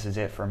think this is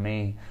it for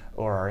me,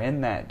 or are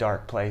in that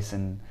dark place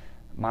and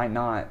might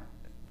not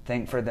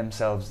think for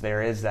themselves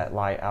there is that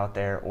light out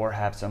there, or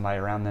have somebody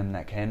around them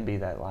that can be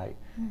that light.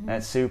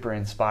 That's super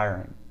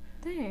inspiring.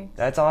 Thanks.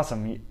 That's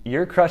awesome.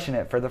 You're crushing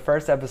it. For the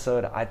first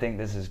episode, I think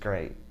this is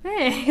great.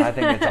 Thanks. I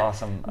think it's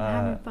awesome.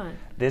 I'm having fun.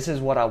 This is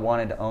what I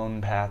wanted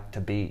Own Path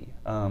to be,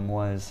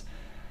 was,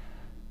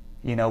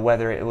 you know,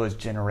 whether it was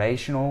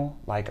generational,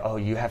 like, oh,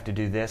 you have to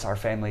do this, our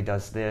family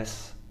does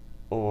this,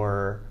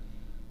 or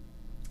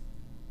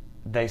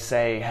they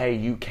say, hey,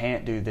 you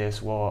can't do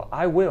this, well,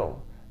 I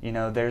will. You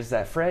know, there's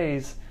that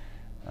phrase,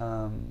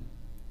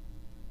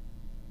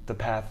 the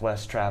path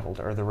less traveled,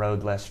 or the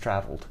road less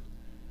traveled,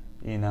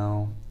 you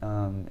know,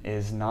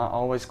 is not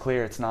always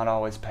clear. It's not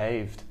always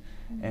paved.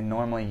 And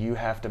normally you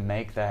have to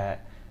make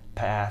that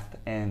path,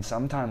 and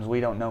sometimes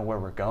we don't know where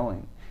we're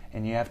going.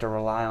 And you have to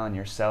rely on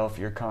yourself,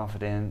 your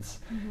confidence,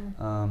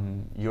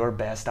 your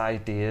best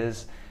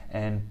ideas,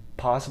 and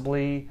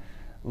possibly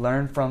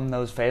learn from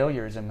those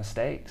failures and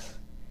mistakes.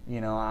 You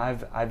know,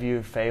 I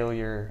view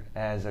failure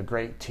as a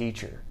great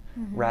teacher,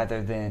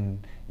 rather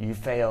than you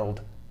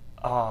failed,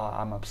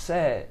 I'm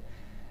upset.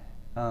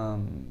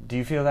 Do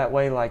you feel that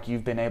way, like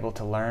you've been able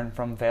to learn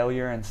from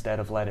failure instead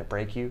of let it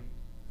break you?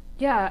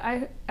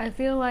 Yeah, I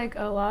feel like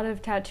a lot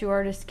of tattoo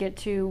artists get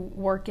to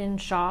work in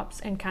shops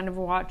and kind of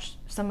watch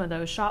some of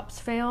those shops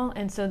fail.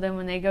 And so then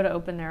when they go to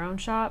open their own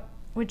shop,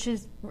 which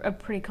is a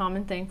pretty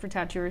common thing for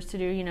tattooers to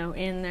do, you know,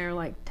 in their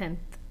like 10th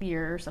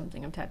year or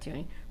something of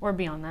tattooing, or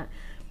beyond that.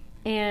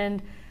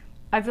 And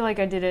I feel like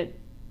I did it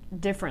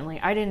differently.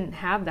 I didn't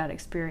have that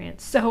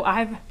experience. So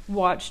I've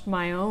watched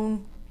my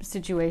own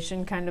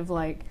situation kind of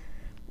like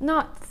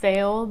not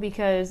fail,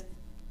 because,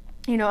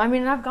 you know, I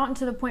mean, I've gotten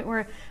to the point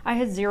where I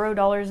had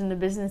 $0 in the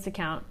business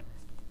account.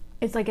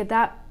 It's like, at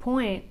that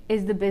point,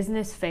 is the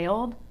business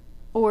failed,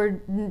 or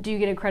do you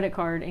get a credit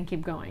card and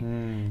keep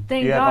going?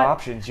 Thank you God, have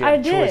options. You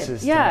have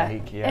choices to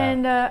make. Yeah.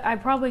 And I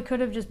probably could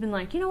have just been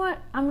like, you know what,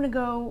 I'm going to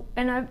go.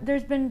 And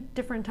there's been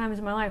different times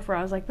in my life where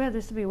I was like, man,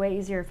 this would be way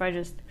easier if I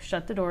just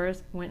shut the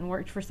doors, went and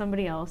worked for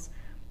somebody else,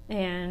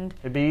 And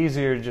it'd be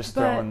easier to just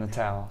throw in the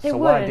towel. It So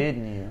why would.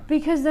 didn't you?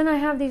 Because then I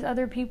have these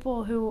other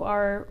people who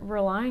are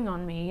relying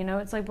on me. You know,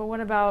 it's like, but what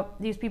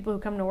about these people who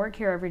come to work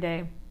here every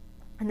day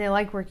and they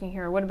like working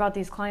here? What about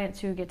these clients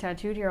who get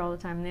tattooed here all the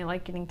time and they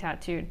like getting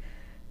tattooed?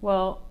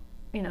 Well,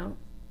 you know,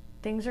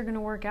 things are going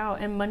to work out,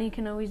 and money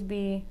can always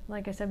be,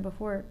 like I said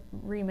before,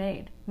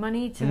 remade.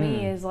 Money to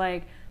me is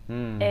like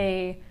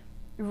a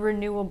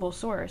renewable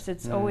source.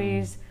 It's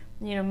always,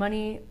 you know,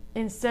 money,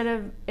 instead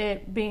of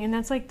it being, and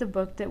that's like the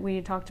book that we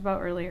talked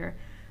about earlier,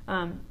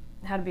 How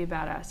to Be a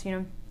Badass, you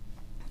know.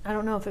 I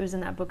don't know if it was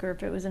in that book or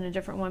if it was in a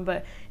different one,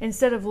 but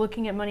instead of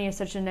looking at money as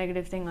such a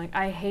negative thing, like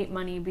I hate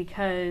money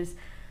because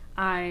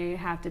I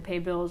have to pay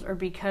bills or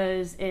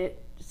because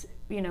it's,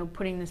 you know,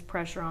 putting this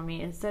pressure on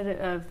me, instead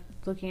of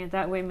looking at it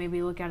that way,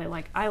 maybe look at it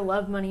like I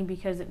love money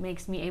because it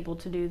makes me able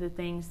to do the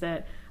things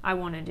that I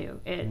want to do.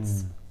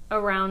 It's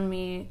around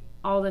me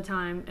all the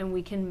time, and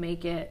we can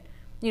make it,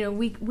 you know,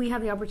 we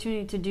have the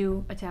opportunity to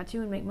do a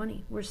tattoo and make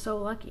money. We're so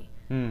lucky.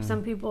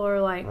 Some people are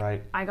like,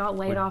 I got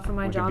laid off from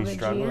my job at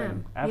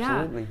GM.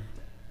 Absolutely. Yeah.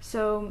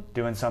 So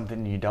doing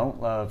something you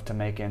don't love to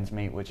make ends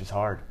meet, which is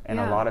hard. And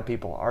a lot of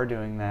people are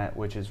doing that,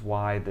 which is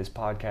why this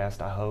podcast,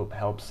 I hope,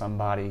 helps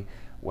somebody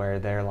where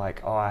they're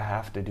like, oh, I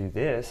have to do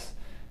this.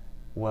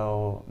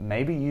 Well,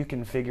 maybe you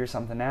can figure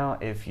something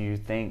out if you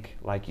think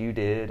like you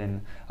did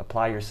and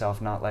apply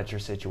yourself, not let your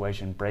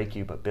situation break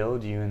you, but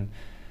build you,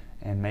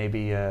 and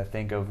maybe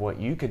think of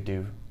what you could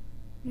do,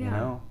 you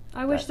know?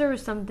 I wish there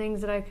was some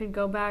things that I could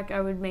go back.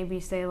 I would maybe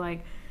say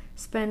like,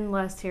 spend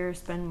less here,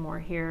 spend more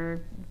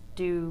here,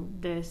 do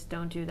this,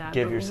 don't do that.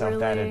 Give but yourself really,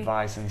 that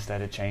advice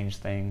instead of change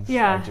things.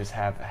 Yeah. I just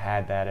have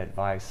had that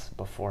advice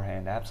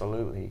beforehand.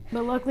 Absolutely.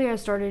 But luckily I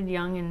started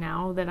young, and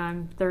now that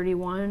I'm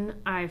 31,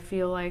 I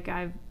feel like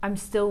I'm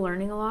still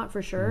learning a lot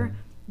for sure,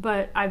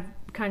 but I've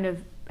kind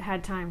of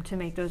had time to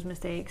make those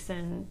mistakes.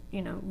 And,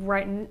 you know,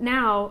 right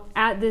now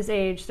at this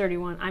age,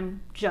 31,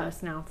 I'm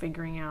just now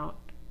figuring out,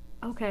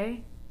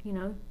 okay, you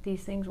know,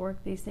 these things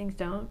work, these things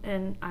don't,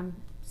 and I'm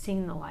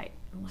seeing the light.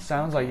 Like,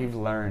 sounds like you've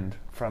learned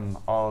from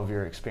all of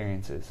your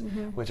experiences.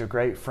 With a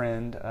great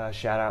friend,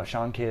 shout out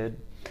Sean Kidd.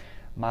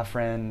 My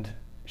friend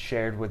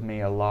shared with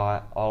me a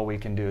lot, all we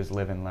can do is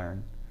live and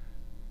learn.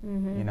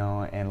 You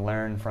know, and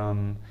learn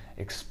from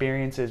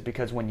experiences,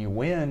 because when you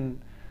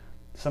win,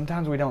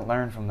 sometimes we don't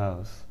learn from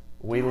those.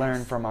 We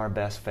learn from our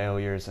best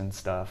failures and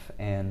stuff,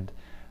 and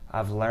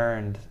I've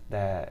learned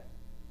that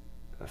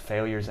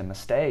failures and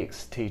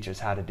mistakes teach us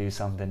how to do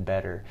something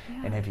better.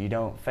 And if you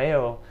don't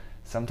fail,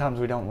 sometimes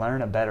we don't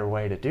learn a better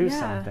way to do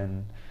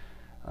something.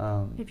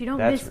 If you don't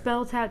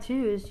misspell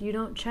tattoos, you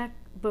don't check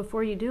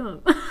before you do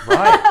them.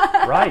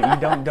 right. You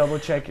don't double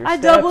check your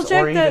steps, double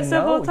checked or even that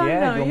several know.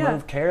 times. You'll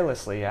move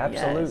carelessly.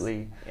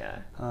 Absolutely. Yes.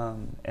 Yeah.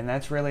 And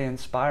that's really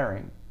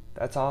inspiring.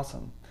 That's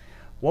awesome.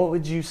 What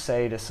would you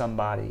say to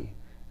somebody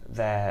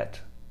that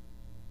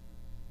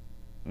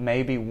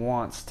maybe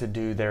wants to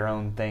do their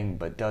own thing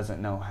but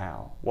doesn't know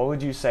how? What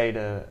would you say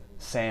to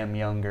Sam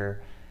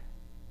Younger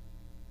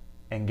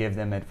and give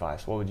them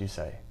advice? What would you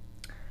say?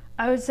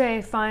 I would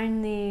say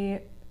find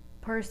the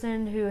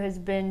person who has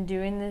been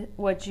doing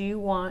what you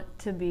want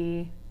to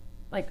be.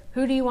 Like,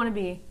 who do you want to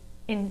be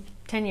in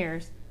 10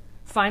 years?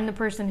 Find the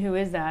person who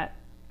is that.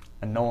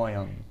 Annoy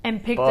them.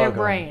 And pick their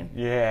brain.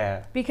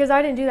 Yeah. Because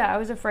I didn't do that. I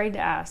was afraid to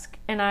ask.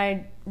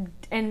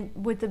 And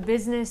with the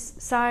business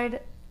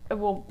side,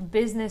 well,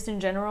 business in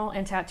general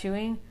and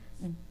tattooing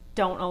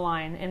don't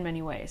align in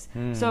many ways.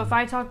 So if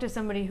I talk to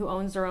somebody who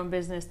owns their own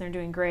business and they're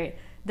doing great,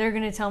 they're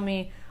going to tell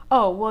me,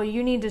 oh, well,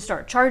 you need to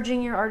start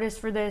charging your artists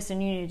for this,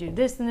 and you need to do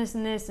this and this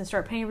and this and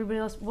start paying everybody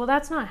else. Well,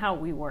 that's not how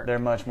we work. They're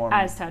much more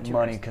as tattooers.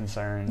 Money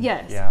concerned.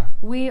 Yes. Yeah.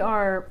 We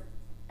are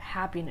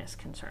happiness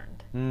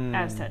concerned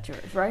as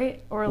tattooers,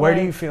 right? Or where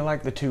do you feel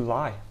like the two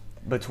lie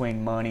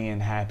between money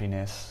and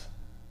happiness?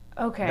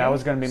 Okay. That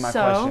was going to be my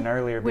question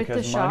earlier, with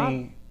because the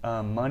money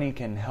money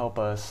can help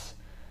us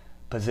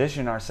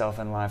position ourselves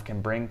in life,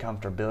 can bring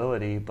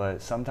comfortability,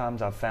 but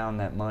sometimes I've found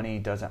that money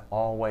doesn't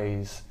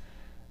always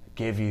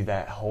give you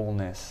that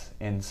wholeness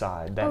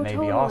inside that maybe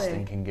totally.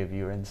 Austin can give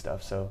you and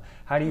stuff. So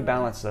how do you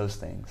balance those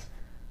things?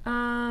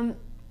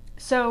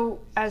 So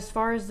as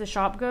far as the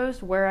shop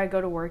goes, where I go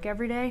to work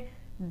every day,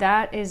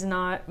 that is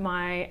not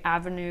my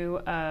avenue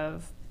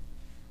of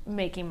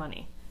making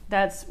money.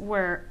 That's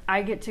where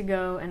I get to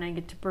go and I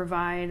get to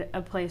provide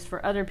a place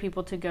for other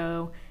people to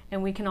go,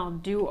 and we can all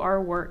do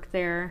our work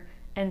there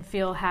and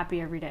feel happy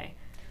every day.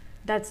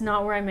 That's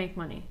not where I make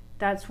money.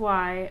 That's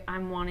why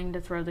I'm wanting to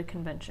throw the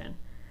convention.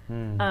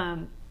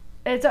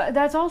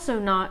 That's also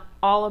not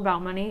all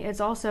about money.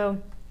 It's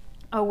also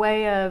a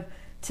way of,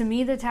 to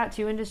me, the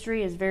tattoo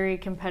industry is very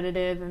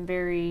competitive and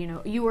very, you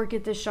know, you work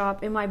at this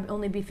shop, it might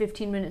only be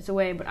 15 minutes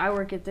away, but I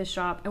work at this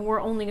shop and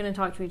we're only going to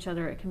talk to each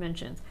other at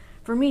conventions.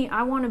 For me,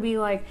 I want to be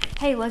like,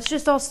 hey, let's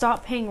just all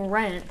stop paying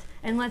rent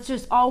and let's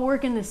just all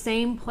work in the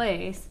same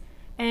place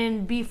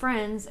and be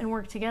friends and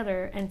work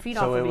together and feed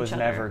off of each other. So it was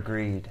never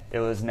greed. It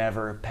was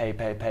never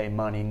pay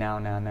money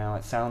now.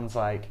 It sounds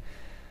like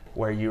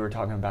where you were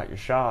talking about your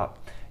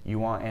shop, You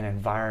want an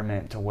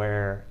environment to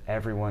where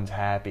everyone's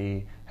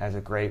happy, has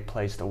a great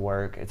place to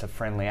work, it's a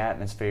friendly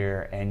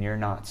atmosphere, and you're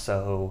not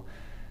so,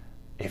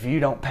 if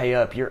you don't pay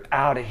up, you're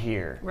out of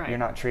here. Right. You're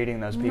not treating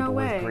those people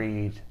with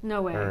greed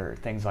or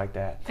things like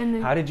that. And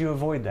then, how did you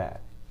avoid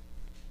that?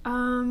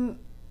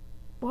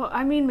 Well,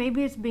 I mean,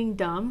 maybe it's being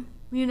dumb,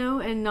 you know,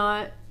 and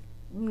not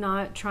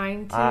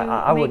trying to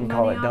I make wouldn't money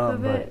call it off dumb,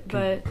 of it.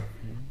 But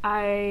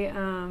I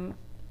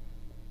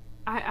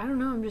don't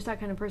know. I'm just that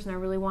kind of person. I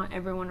really want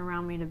everyone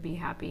around me to be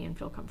happy and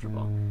feel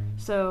comfortable.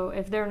 So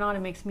if they're not,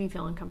 it makes me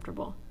feel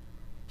uncomfortable.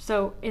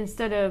 So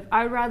instead of,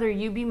 I'd rather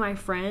you be my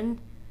friend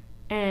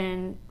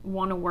and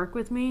want to work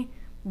with me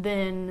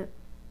than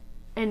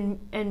and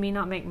me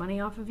not make money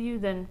off of you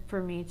than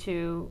for me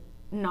to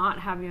not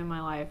have you in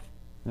my life.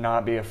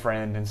 Not be a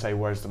friend and say,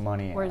 where's the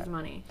money at? Where's the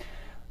money?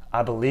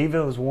 I believe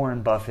it was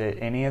Warren Buffett.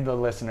 Any of the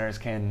listeners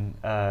can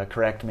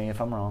correct me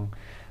if I'm wrong.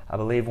 I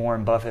believe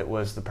Warren Buffett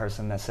was the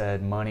person that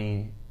said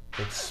money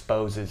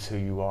exposes who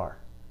you are.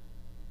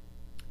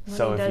 Money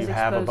so if you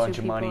have a bunch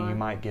of money, you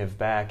might give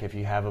back. If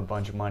you have a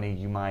bunch of money,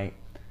 you might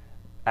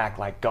act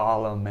like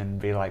Gollum and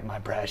be like, my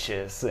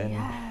precious,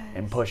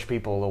 and push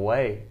people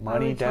away.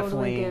 Money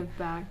definitely give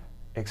back.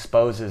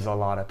 Exposes a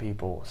lot of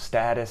people.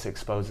 Status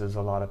exposes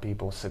a lot of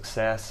people.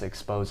 Success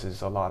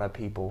exposes a lot of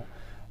people.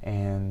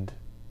 And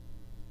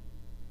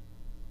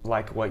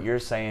like what you're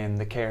saying,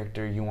 the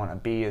character you want to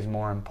be is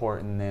more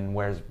important than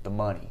where's the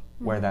money,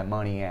 where that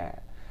money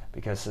at.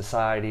 Because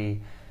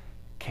society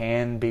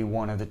can be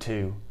one of the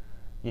two,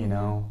 you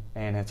know,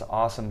 and it's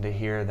awesome to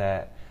hear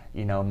that,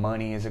 you know,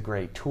 money is a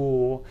great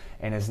tool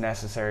and is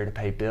necessary to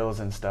pay bills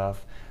and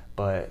stuff,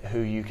 but who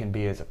you can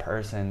be as a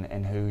person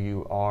and who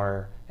you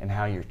are and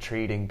how you're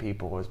treating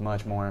people is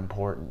much more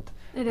important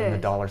than the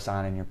dollar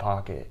sign in your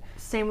pocket.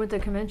 Same with the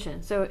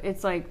convention. So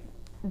it's like,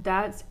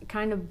 that's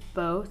kind of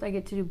both. I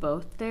get to do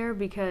both there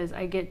because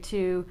I get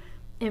to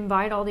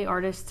invite all the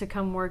artists to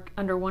come work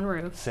under one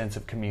roof. Sense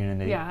of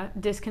community. Yeah,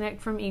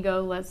 disconnect from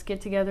ego. Let's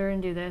get together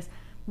and do this.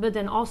 But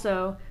then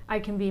also I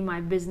can be my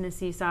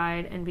businessy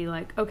side and be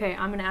like, okay,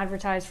 I'm going to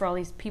advertise for all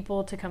these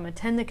people to come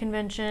attend the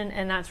convention,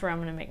 and that's where I'm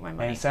going to make my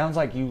money. And it sounds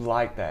like you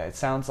like that. It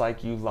sounds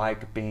like you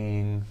like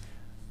being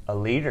a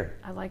leader.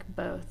 I like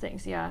both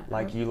things, yeah.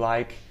 Like you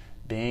like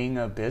being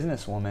a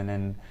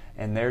businesswoman,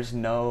 and there's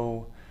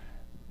no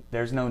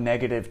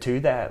negative to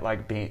that.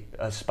 Like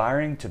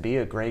aspiring to be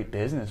a great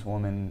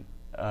businesswoman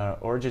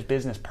or just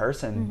business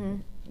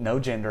person, no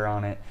gender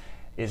on it,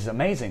 is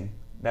amazing.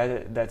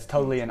 That's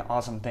totally an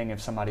awesome thing if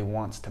somebody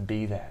wants to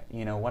be that.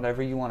 You know,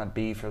 whatever you want to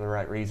be for the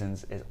right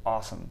reasons is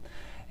awesome.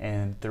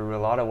 And through a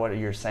lot of what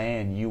you're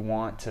saying, you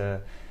want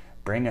to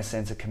bring a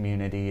sense of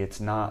community. It's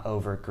not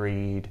over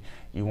greed.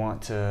 You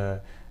want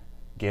to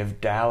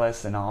give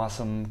Dallas an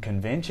awesome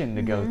convention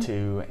to go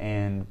to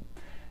and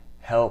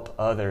help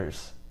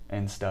others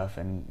and stuff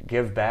and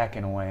give back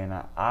in a way. And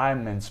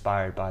I'm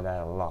inspired by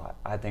that a lot.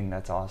 I think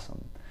that's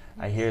awesome.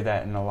 I hear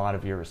that in a lot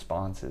of your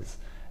responses,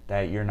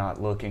 that you're not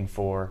looking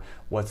for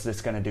what's this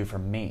going to do for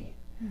me?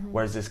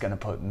 Where's this going to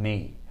put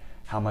me?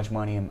 How much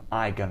money am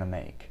I going to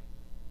make?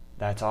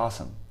 That's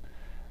awesome.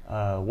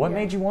 What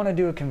made you want to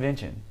do a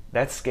convention?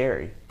 That's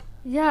scary.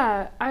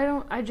 Yeah,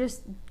 I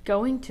just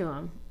going to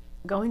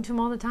them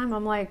all the time.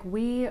 I'm like,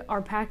 we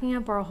are packing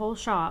up our whole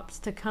shops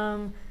to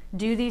come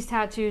do these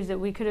tattoos that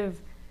we could have,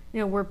 you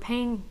know, we're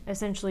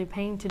essentially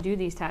paying to do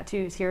these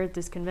tattoos here at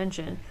this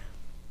convention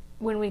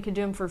when we could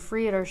do them for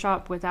free at our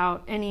shop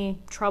without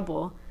any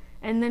trouble.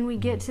 And then we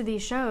get to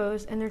these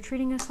shows and they're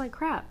treating us like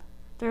crap.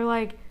 They're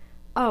like,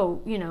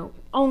 oh, you know,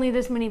 only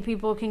this many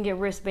people can get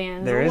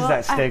wristbands. There is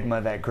that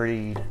stigma, that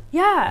greed.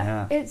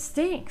 Yeah, it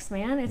stinks,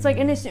 man. It's like,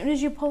 and as soon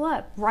as you pull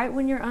up, right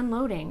when you're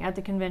unloading at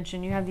the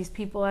convention, you have these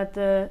people at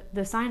the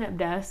sign-up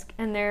desk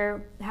and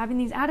they're having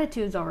these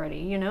attitudes already,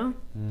 you know?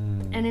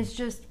 And it's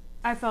just,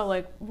 I felt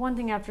like one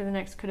thing after the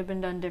next could have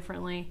been done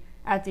differently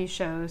at these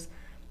shows.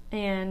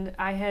 And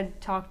I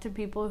had talked to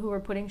people who were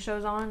putting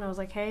shows on, and I was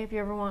like, hey, if you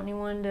ever want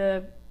anyone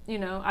to, you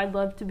know, I'd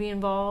love to be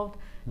involved.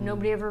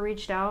 Nobody ever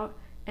reached out.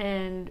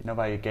 And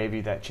nobody gave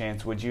you that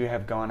chance. Would you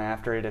have gone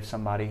after it if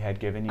somebody had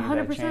given you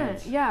 100%, that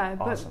chance? Yeah,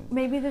 awesome. But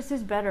maybe this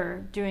is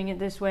better doing it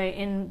this way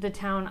in the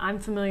town I'm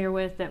familiar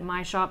with that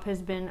my shop has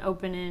been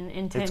open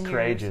in 10 years. It's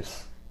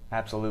courageous,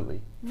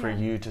 absolutely, for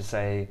you to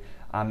say,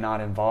 I'm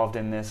not involved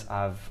in this,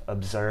 I've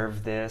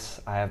observed this,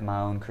 I have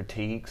my own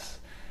critiques,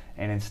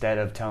 and instead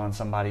of telling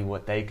somebody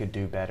what they could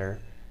do better,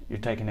 you're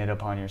taking it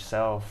upon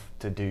yourself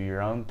to do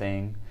your own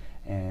thing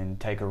and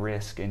take a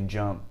risk and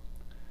jump.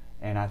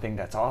 And I think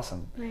that's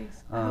awesome.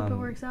 Thanks. I hope it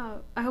works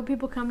out. I hope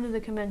people come to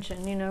the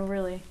convention, you know,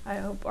 really. I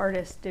hope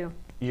artists do.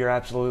 You're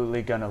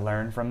absolutely going to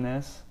learn from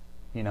this.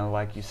 You know,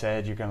 like you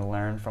said, you're going to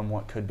learn from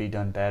what could be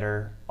done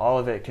better. All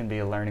of it can be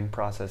a learning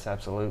process,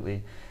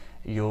 absolutely.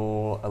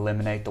 You'll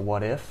eliminate the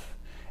what if,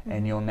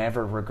 and you'll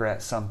never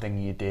regret something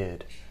you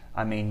did.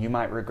 I mean, you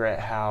might regret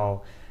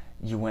how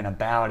you went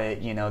about it.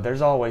 You know,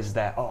 there's always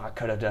that, oh, I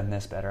could have done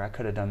this better, I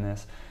could have done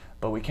this.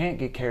 But we can't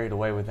get carried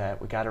away with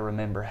that. We got to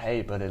remember,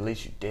 hey, but at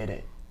least you did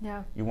it.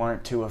 Yeah. You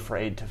weren't too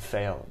afraid to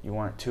fail. You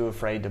weren't too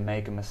afraid to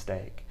make a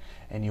mistake.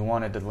 and you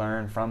wanted to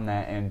learn from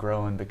that and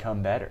grow and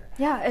become better.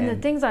 Yeah, and the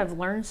things I've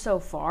learned so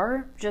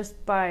far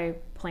just by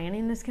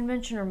planning this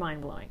convention are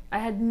mind-blowing. I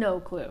had no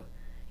clue.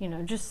 You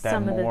know, just that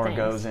some of the more things.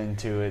 goes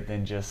into it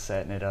than just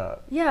setting it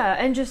up. Yeah,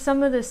 and just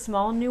some of the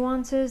small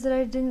nuances that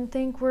I didn't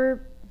think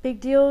were big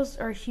deals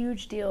are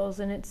huge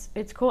deals, and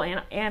it's cool.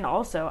 And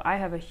also, I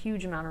have a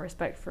huge amount of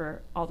respect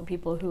for all the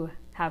people who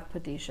have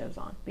put these shows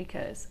on,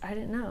 because I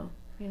didn't know,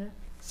 you know.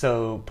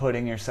 So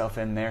putting yourself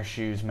in their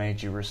shoes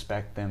made you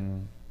respect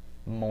them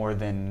more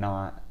than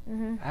not.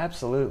 Mm-hmm.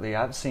 Absolutely.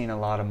 I've seen a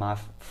lot of my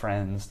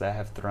friends that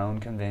have thrown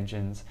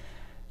conventions.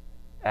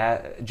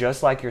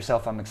 Just like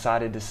yourself, I'm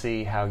excited to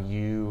see how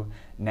you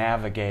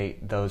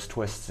navigate those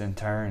twists and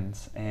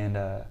turns, and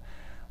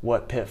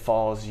what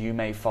pitfalls you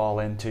may fall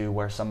into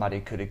where somebody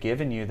could have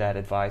given you that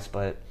advice.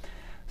 But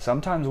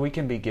sometimes we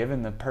can be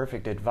given the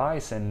perfect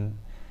advice, and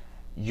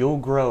you'll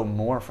grow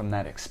more from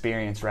that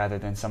experience rather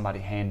than somebody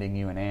handing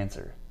you an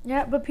answer.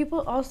 Yeah, but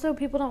people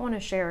don't want to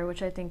share,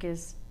 which I think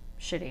is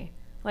shitty.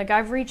 Like,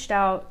 I've reached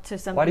out to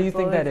some people. Why do you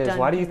think that is?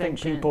 Why do you think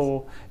conventions.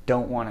 people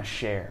don't want to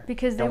share?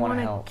 Because they want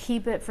to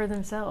keep it for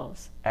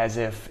themselves. As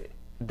if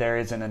there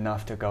isn't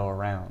enough to go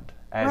around.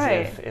 As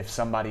Right. if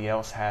somebody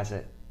else has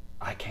it,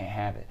 I can't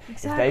have it.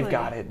 Exactly. If they've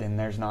got it, then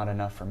there's not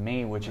enough for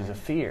me, which is a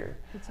fear.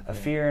 It's A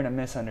fear and a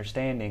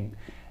misunderstanding.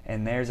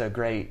 And there's a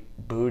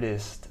great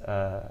Buddhist,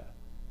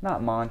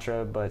 not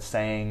mantra, but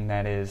saying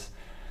that is,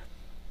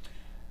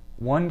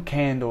 one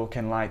candle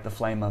can light the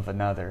flame of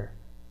another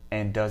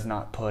and does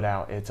not put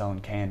out its own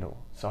candle.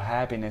 So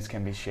happiness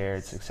can be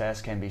shared,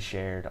 success can be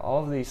shared,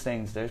 all of these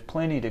things, there's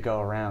plenty to go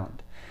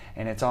around.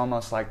 And it's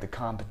almost like the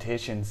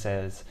competition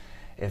says,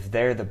 if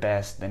they're the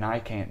best, then I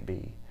can't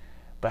be.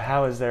 But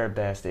how is there a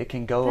best? It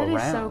can go around.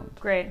 That is so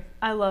great.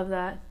 I love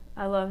that.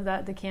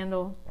 The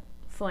candle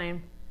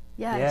flame.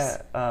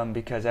 Yes. Yeah,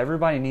 because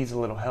everybody needs a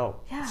little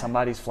help. Yeah.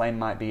 Somebody's flame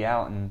might be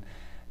out, and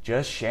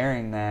just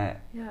sharing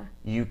that, Yeah.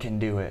 you can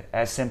do it.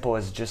 As simple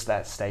as just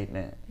that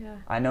statement. Yeah.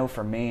 I know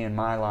for me in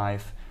my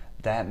life,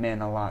 that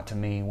meant a lot to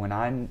me. When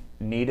I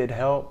needed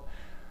help,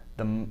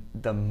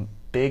 the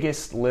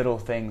biggest little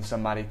thing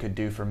somebody could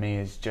do for me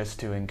is just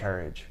to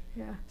encourage.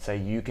 Yeah. Say,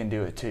 you can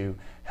do it too.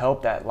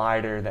 Help that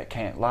lighter that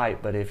can't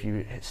light, but if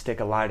you stick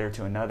a lighter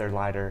to another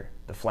lighter,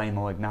 the flame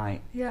will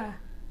ignite. Yeah.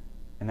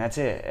 And that's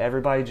it.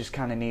 Everybody just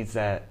kind of needs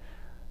that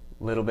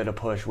little bit of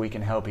push. We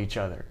can help each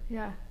other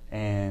Yeah.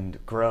 and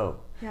grow.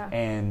 Yeah.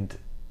 And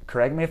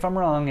correct me if I'm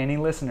wrong, any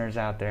listeners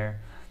out there,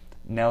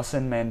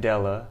 Nelson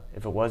Mandela,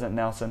 if it wasn't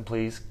Nelson,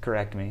 please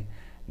correct me.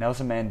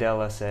 Nelson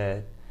Mandela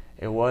said,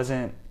 it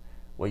wasn't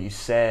what you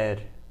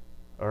said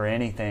or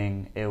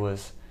anything, it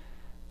was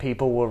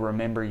people will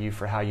remember you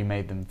for how you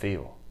made them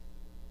feel.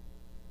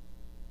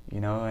 You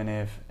know,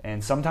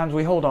 and sometimes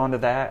we hold on to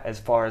that as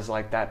far as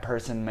like, that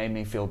person made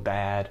me feel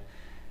bad,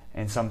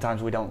 and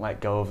sometimes we don't let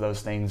go of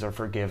those things or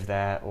forgive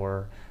that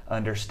or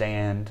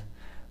understand.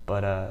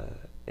 But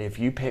if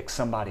you pick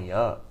somebody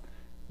up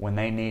when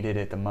they needed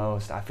it the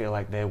most, I feel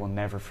like they will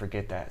never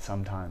forget that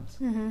sometimes.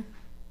 Mm-hmm.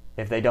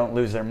 If they don't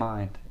lose their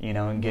mind, you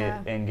know, and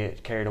Yeah.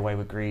 get carried away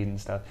with greed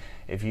and stuff.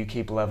 If you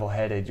keep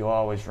level-headed, you'll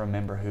always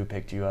remember who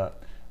picked you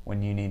up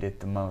when you need it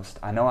the most.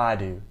 I know I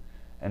do.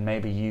 And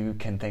maybe you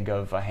can think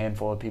of a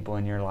handful of people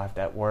in your life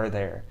that were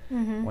there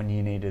Mm-hmm. when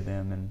you needed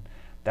them. And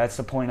that's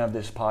the point of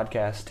this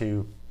podcast,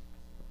 to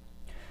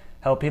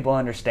help people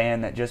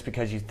understand that just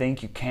because you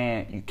think you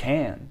can't, you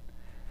can.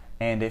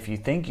 And if you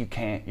think you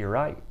can't, you're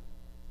right.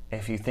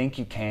 If you think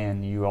you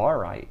can, you are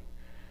right.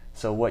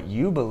 So what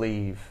you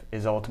believe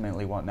is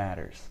ultimately what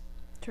matters.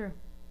 True.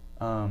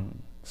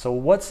 So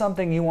what's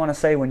something you want to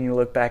say when you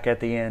look back at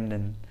the end,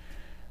 and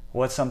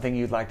what's something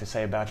you'd like to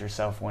say about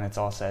yourself when it's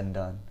all said and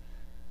done?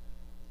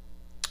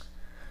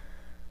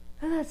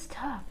 Oh, that's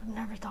tough. I've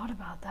never thought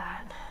about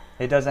that.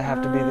 It doesn't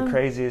have to be the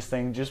craziest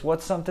thing. Just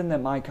what's something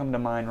that might come to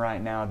mind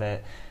right now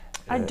that...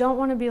 I don't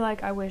want to be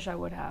like, I wish I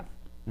would have.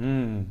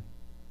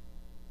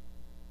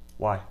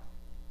 Why?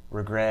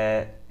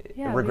 Regret?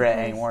 Yeah, Regret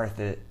ain't because- worth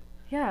it.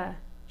 Yeah,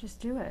 just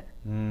do it.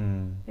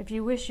 Mm, If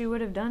you wish you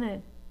would have done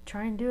it,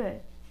 try and do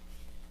it.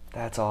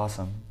 that's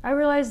awesome. I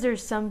realize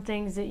there's some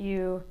things that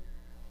you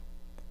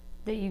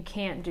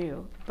can't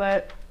do,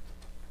 but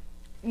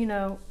you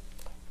know,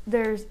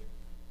 there's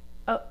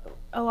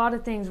a lot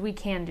of things we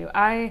can do.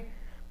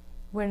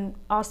 When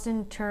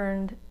Austin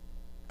turned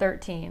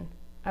 13,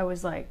 I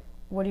was like,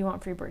 what do you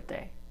want for your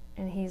birthday?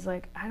 And he's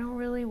like, I don't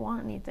really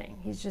want anything.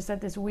 He's just at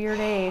this weird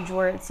age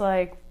where it's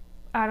like,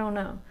 I don't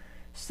know.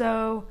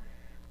 So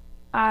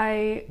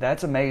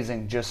That's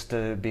amazing, just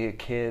to be a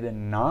kid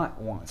and not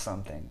want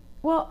something.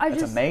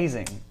 That's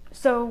amazing.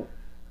 So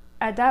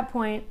at that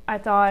point, I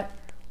thought,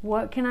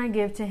 what can I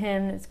give to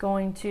him that's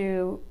going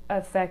to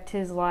affect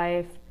his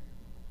life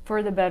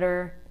for the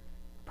better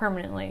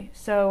permanently?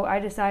 So I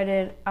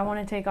decided I want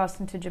to take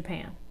Austin to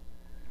Japan.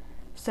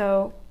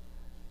 So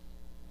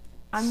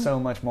so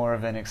much more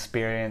of an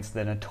experience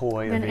than a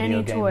toy or Than video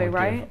any game toy, would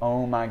right? give.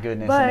 Oh my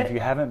goodness. But- and if you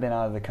haven't been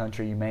out of the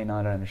country, you may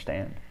not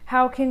understand.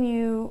 how can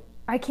you,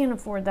 I can't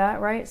afford that,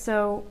 right?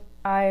 So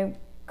I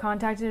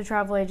contacted a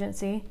travel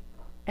agency,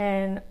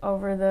 And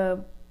over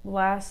the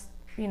last,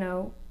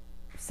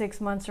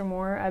 6 months or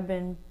more, I've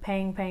been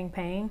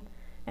paying.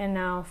 And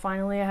now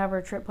finally I have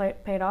our trip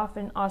paid off,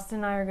 and Austin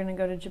and I are going to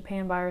go to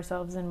Japan by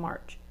ourselves in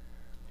March.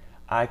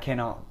 I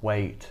cannot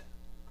wait.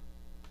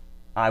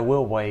 I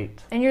will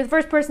wait. And you're the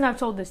first person I've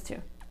told this to.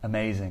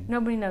 Amazing.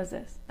 Nobody knows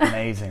this.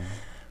 Amazing.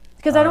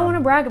 Because I don't want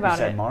to brag about you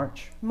said it.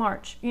 March?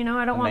 March. I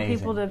don't want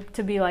people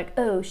to be like,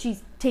 oh,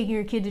 she's taking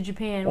her kid to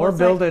Japan. Or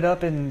build it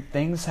up and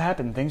things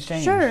happen, things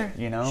change. Sure.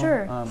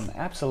 Sure.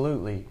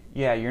 Absolutely.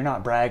 Yeah, you're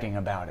not bragging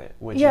about it,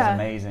 which is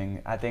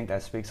amazing. I think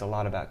that speaks a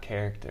lot about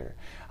character.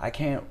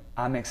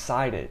 I'm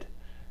excited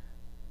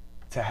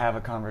to have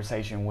a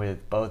conversation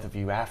with both of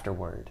you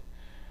afterward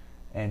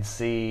and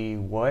see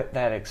what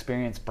that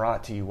experience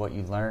brought to you, what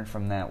you learned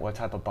from that, what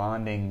type of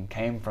bonding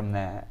came from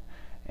that.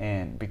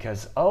 And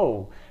because,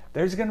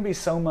 there's going to be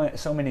so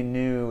many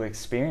new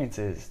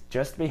experiences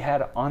just to be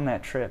had on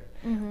that trip,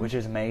 which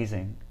is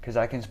amazing. Because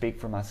I can speak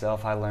for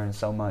myself. I learned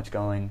so much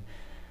going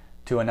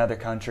to another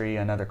country,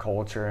 another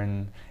culture,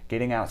 and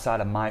getting outside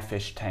of my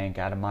fish tank,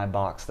 out of my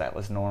box that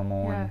was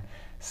normal, and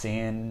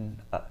seeing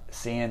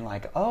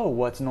like,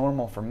 what's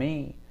normal for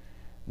me,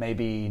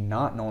 maybe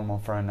not normal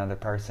for another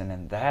person,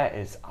 and that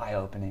is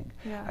eye-opening.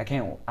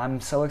 Yeah. I'm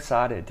so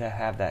excited to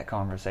have that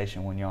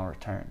conversation when y'all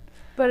return.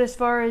 But as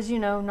far as,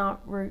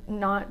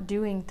 not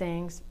doing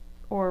things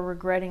or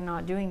regretting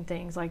not doing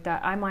things like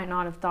that, I might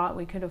not have thought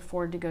we could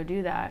afford to go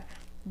do that.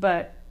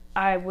 But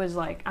I was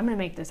like, I'm going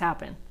to make this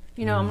happen.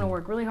 I'm going to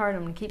work really hard.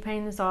 I'm going to keep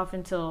paying this off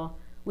until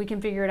we can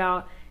figure it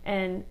out.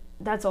 And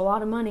that's a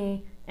lot of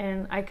money.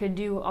 And I could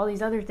do all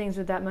these other things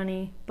with that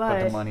money. But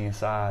put the money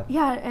aside.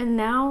 Yeah, and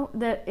now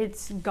that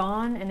it's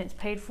gone and it's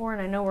paid for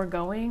and I know we're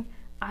going,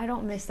 I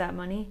don't miss that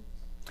money.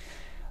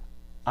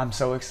 I'm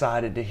so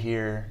excited to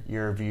hear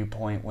your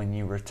viewpoint when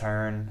you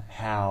return,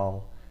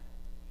 how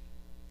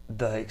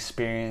the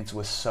experience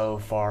was so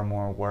far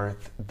more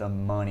worth the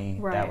money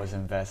that was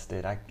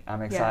invested.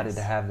 I'm excited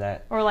to have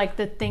that. Or like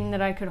the thing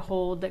that I could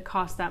hold that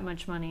cost that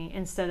much money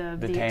instead of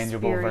the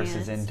tangible experience.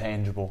 versus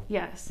intangible.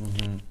 Yes.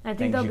 Mm-hmm. I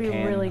think that'll be really great.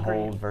 Things you can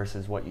hold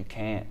versus what you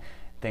can't.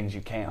 Things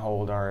you can't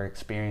hold are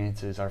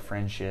experiences, our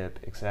friendship,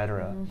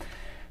 etc.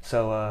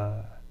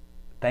 So,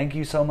 thank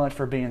you so much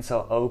for being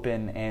so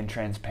open and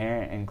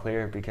transparent and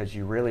clear, because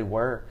you really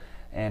were.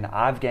 And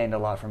I've gained a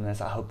lot from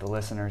this. I hope the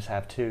listeners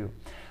have too.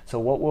 So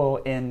what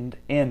we'll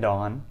end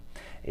on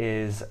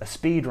is a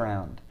speed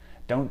round.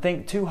 Don't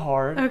think too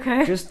hard.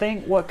 Okay. Just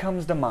think what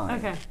comes to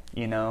mind. Okay.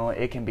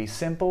 It can be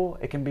simple.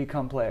 It can be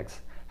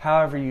complex.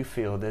 However you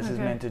feel. This is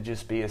meant to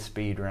just be a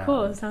speed round.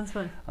 Cool. That sounds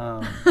fun.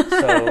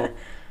 So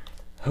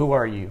who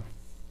are you?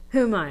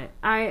 Who am I?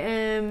 I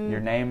am...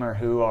 Your name, or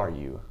who are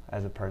you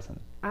as a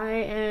person? I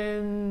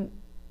am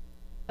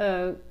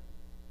a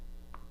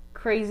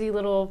crazy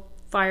little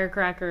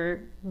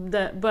firecracker,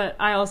 but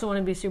I also want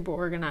to be super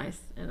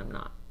organized, and I'm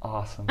not.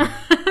 Awesome.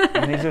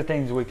 And these are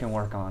things we can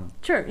work on.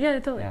 Sure, yeah,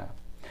 totally. Yeah.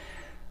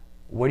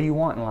 What do you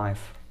want in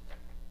life?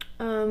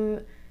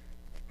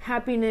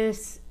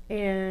 Happiness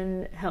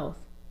and health.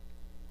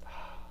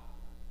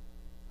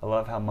 I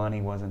love how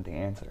money wasn't the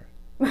answer.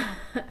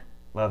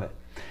 Love it.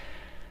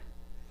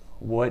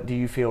 What do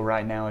you feel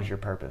right now is your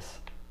purpose?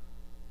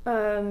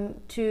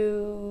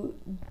 To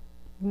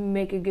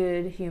make a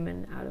good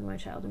human out of my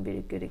child and be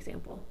a good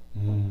example.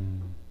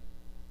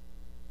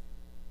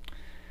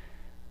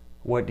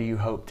 What do you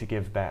hope to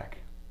give back?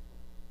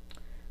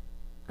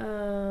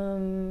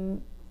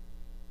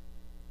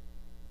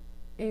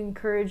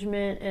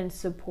 Encouragement and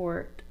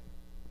support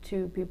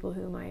to people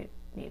who might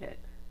need it.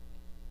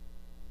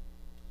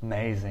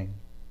 Amazing.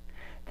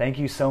 Thank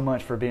you so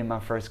much for being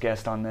my first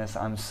guest on this.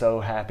 I'm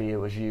so happy it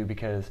was you,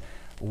 because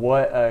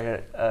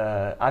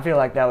I feel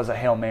like that was a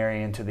Hail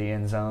Mary into the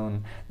end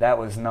zone. That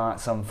was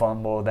not some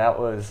fumble. That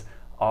was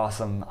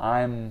awesome.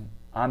 I'm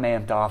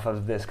amped off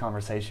of this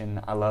conversation.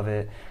 I love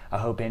it. I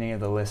hope any of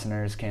the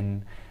listeners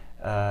can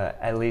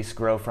at least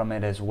grow from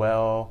it as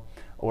well,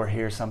 or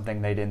hear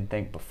something they didn't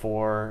think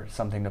before,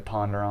 something to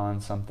ponder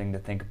on, something to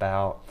think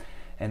about,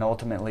 and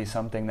ultimately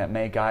something that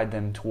may guide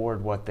them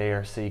toward what they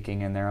are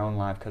seeking in their own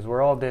life, because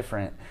we're all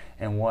different,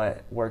 and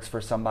what works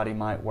for somebody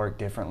might work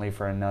differently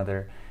for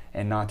another,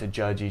 and not to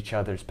judge each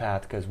other's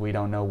path, because we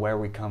don't know where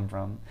we come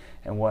from,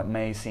 and what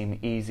may seem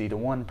easy to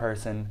one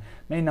person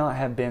may not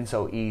have been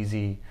so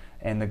easy,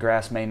 and the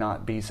grass may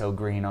not be so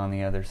green on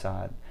the other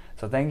side.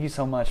 So thank you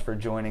so much for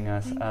joining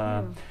us. Thank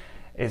you.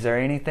 Is there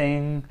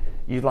anything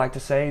you'd like to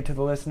say to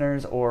the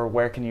listeners, or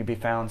where can you be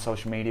found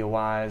social media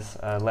wise?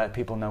 Let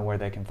people know where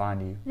they can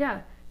find you.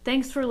 Yeah.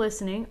 Thanks for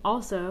listening.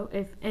 Also,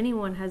 if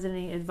anyone has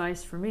any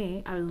advice for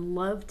me, I would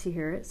love to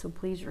hear it. So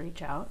please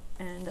reach out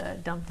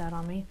and dump that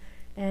on me.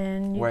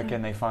 And where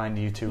can they find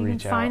you to reach out? You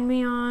can find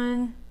me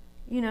on,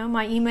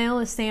 my email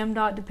is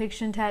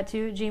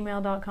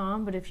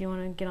sam.depictiontattoo@gmail.com. But if you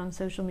want to get on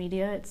social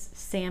media, it's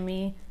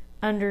Sammy_Lynne,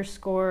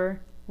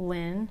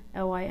 Lynne.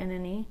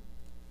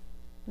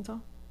 That's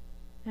all.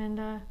 And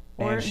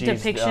or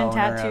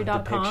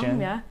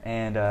depictiontattoo.com. Yeah.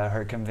 And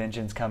her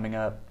convention's coming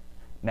up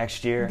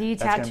next year. The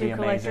That's Tattoo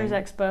Collectors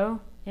Expo.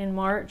 in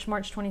March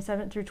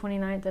 27th through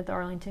 29th at the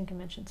Arlington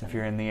Convention Center. If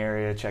you're in the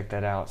area, check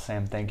that out.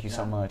 Sam, thank you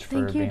so much for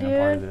Thank you, being a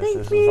part of dude. this.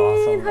 Thanks, This was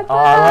awesome. man. High Oh,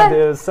 I five. loved it.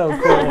 It was so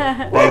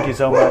cool. Thank you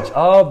so much.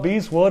 Oh,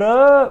 Beast, what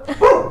up?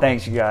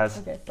 Thanks, you guys.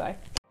 Okay, bye.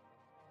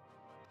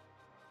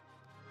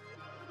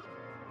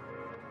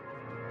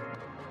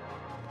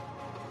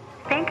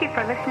 Thank you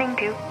for listening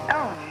to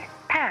Own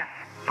Pass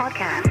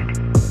Podcast.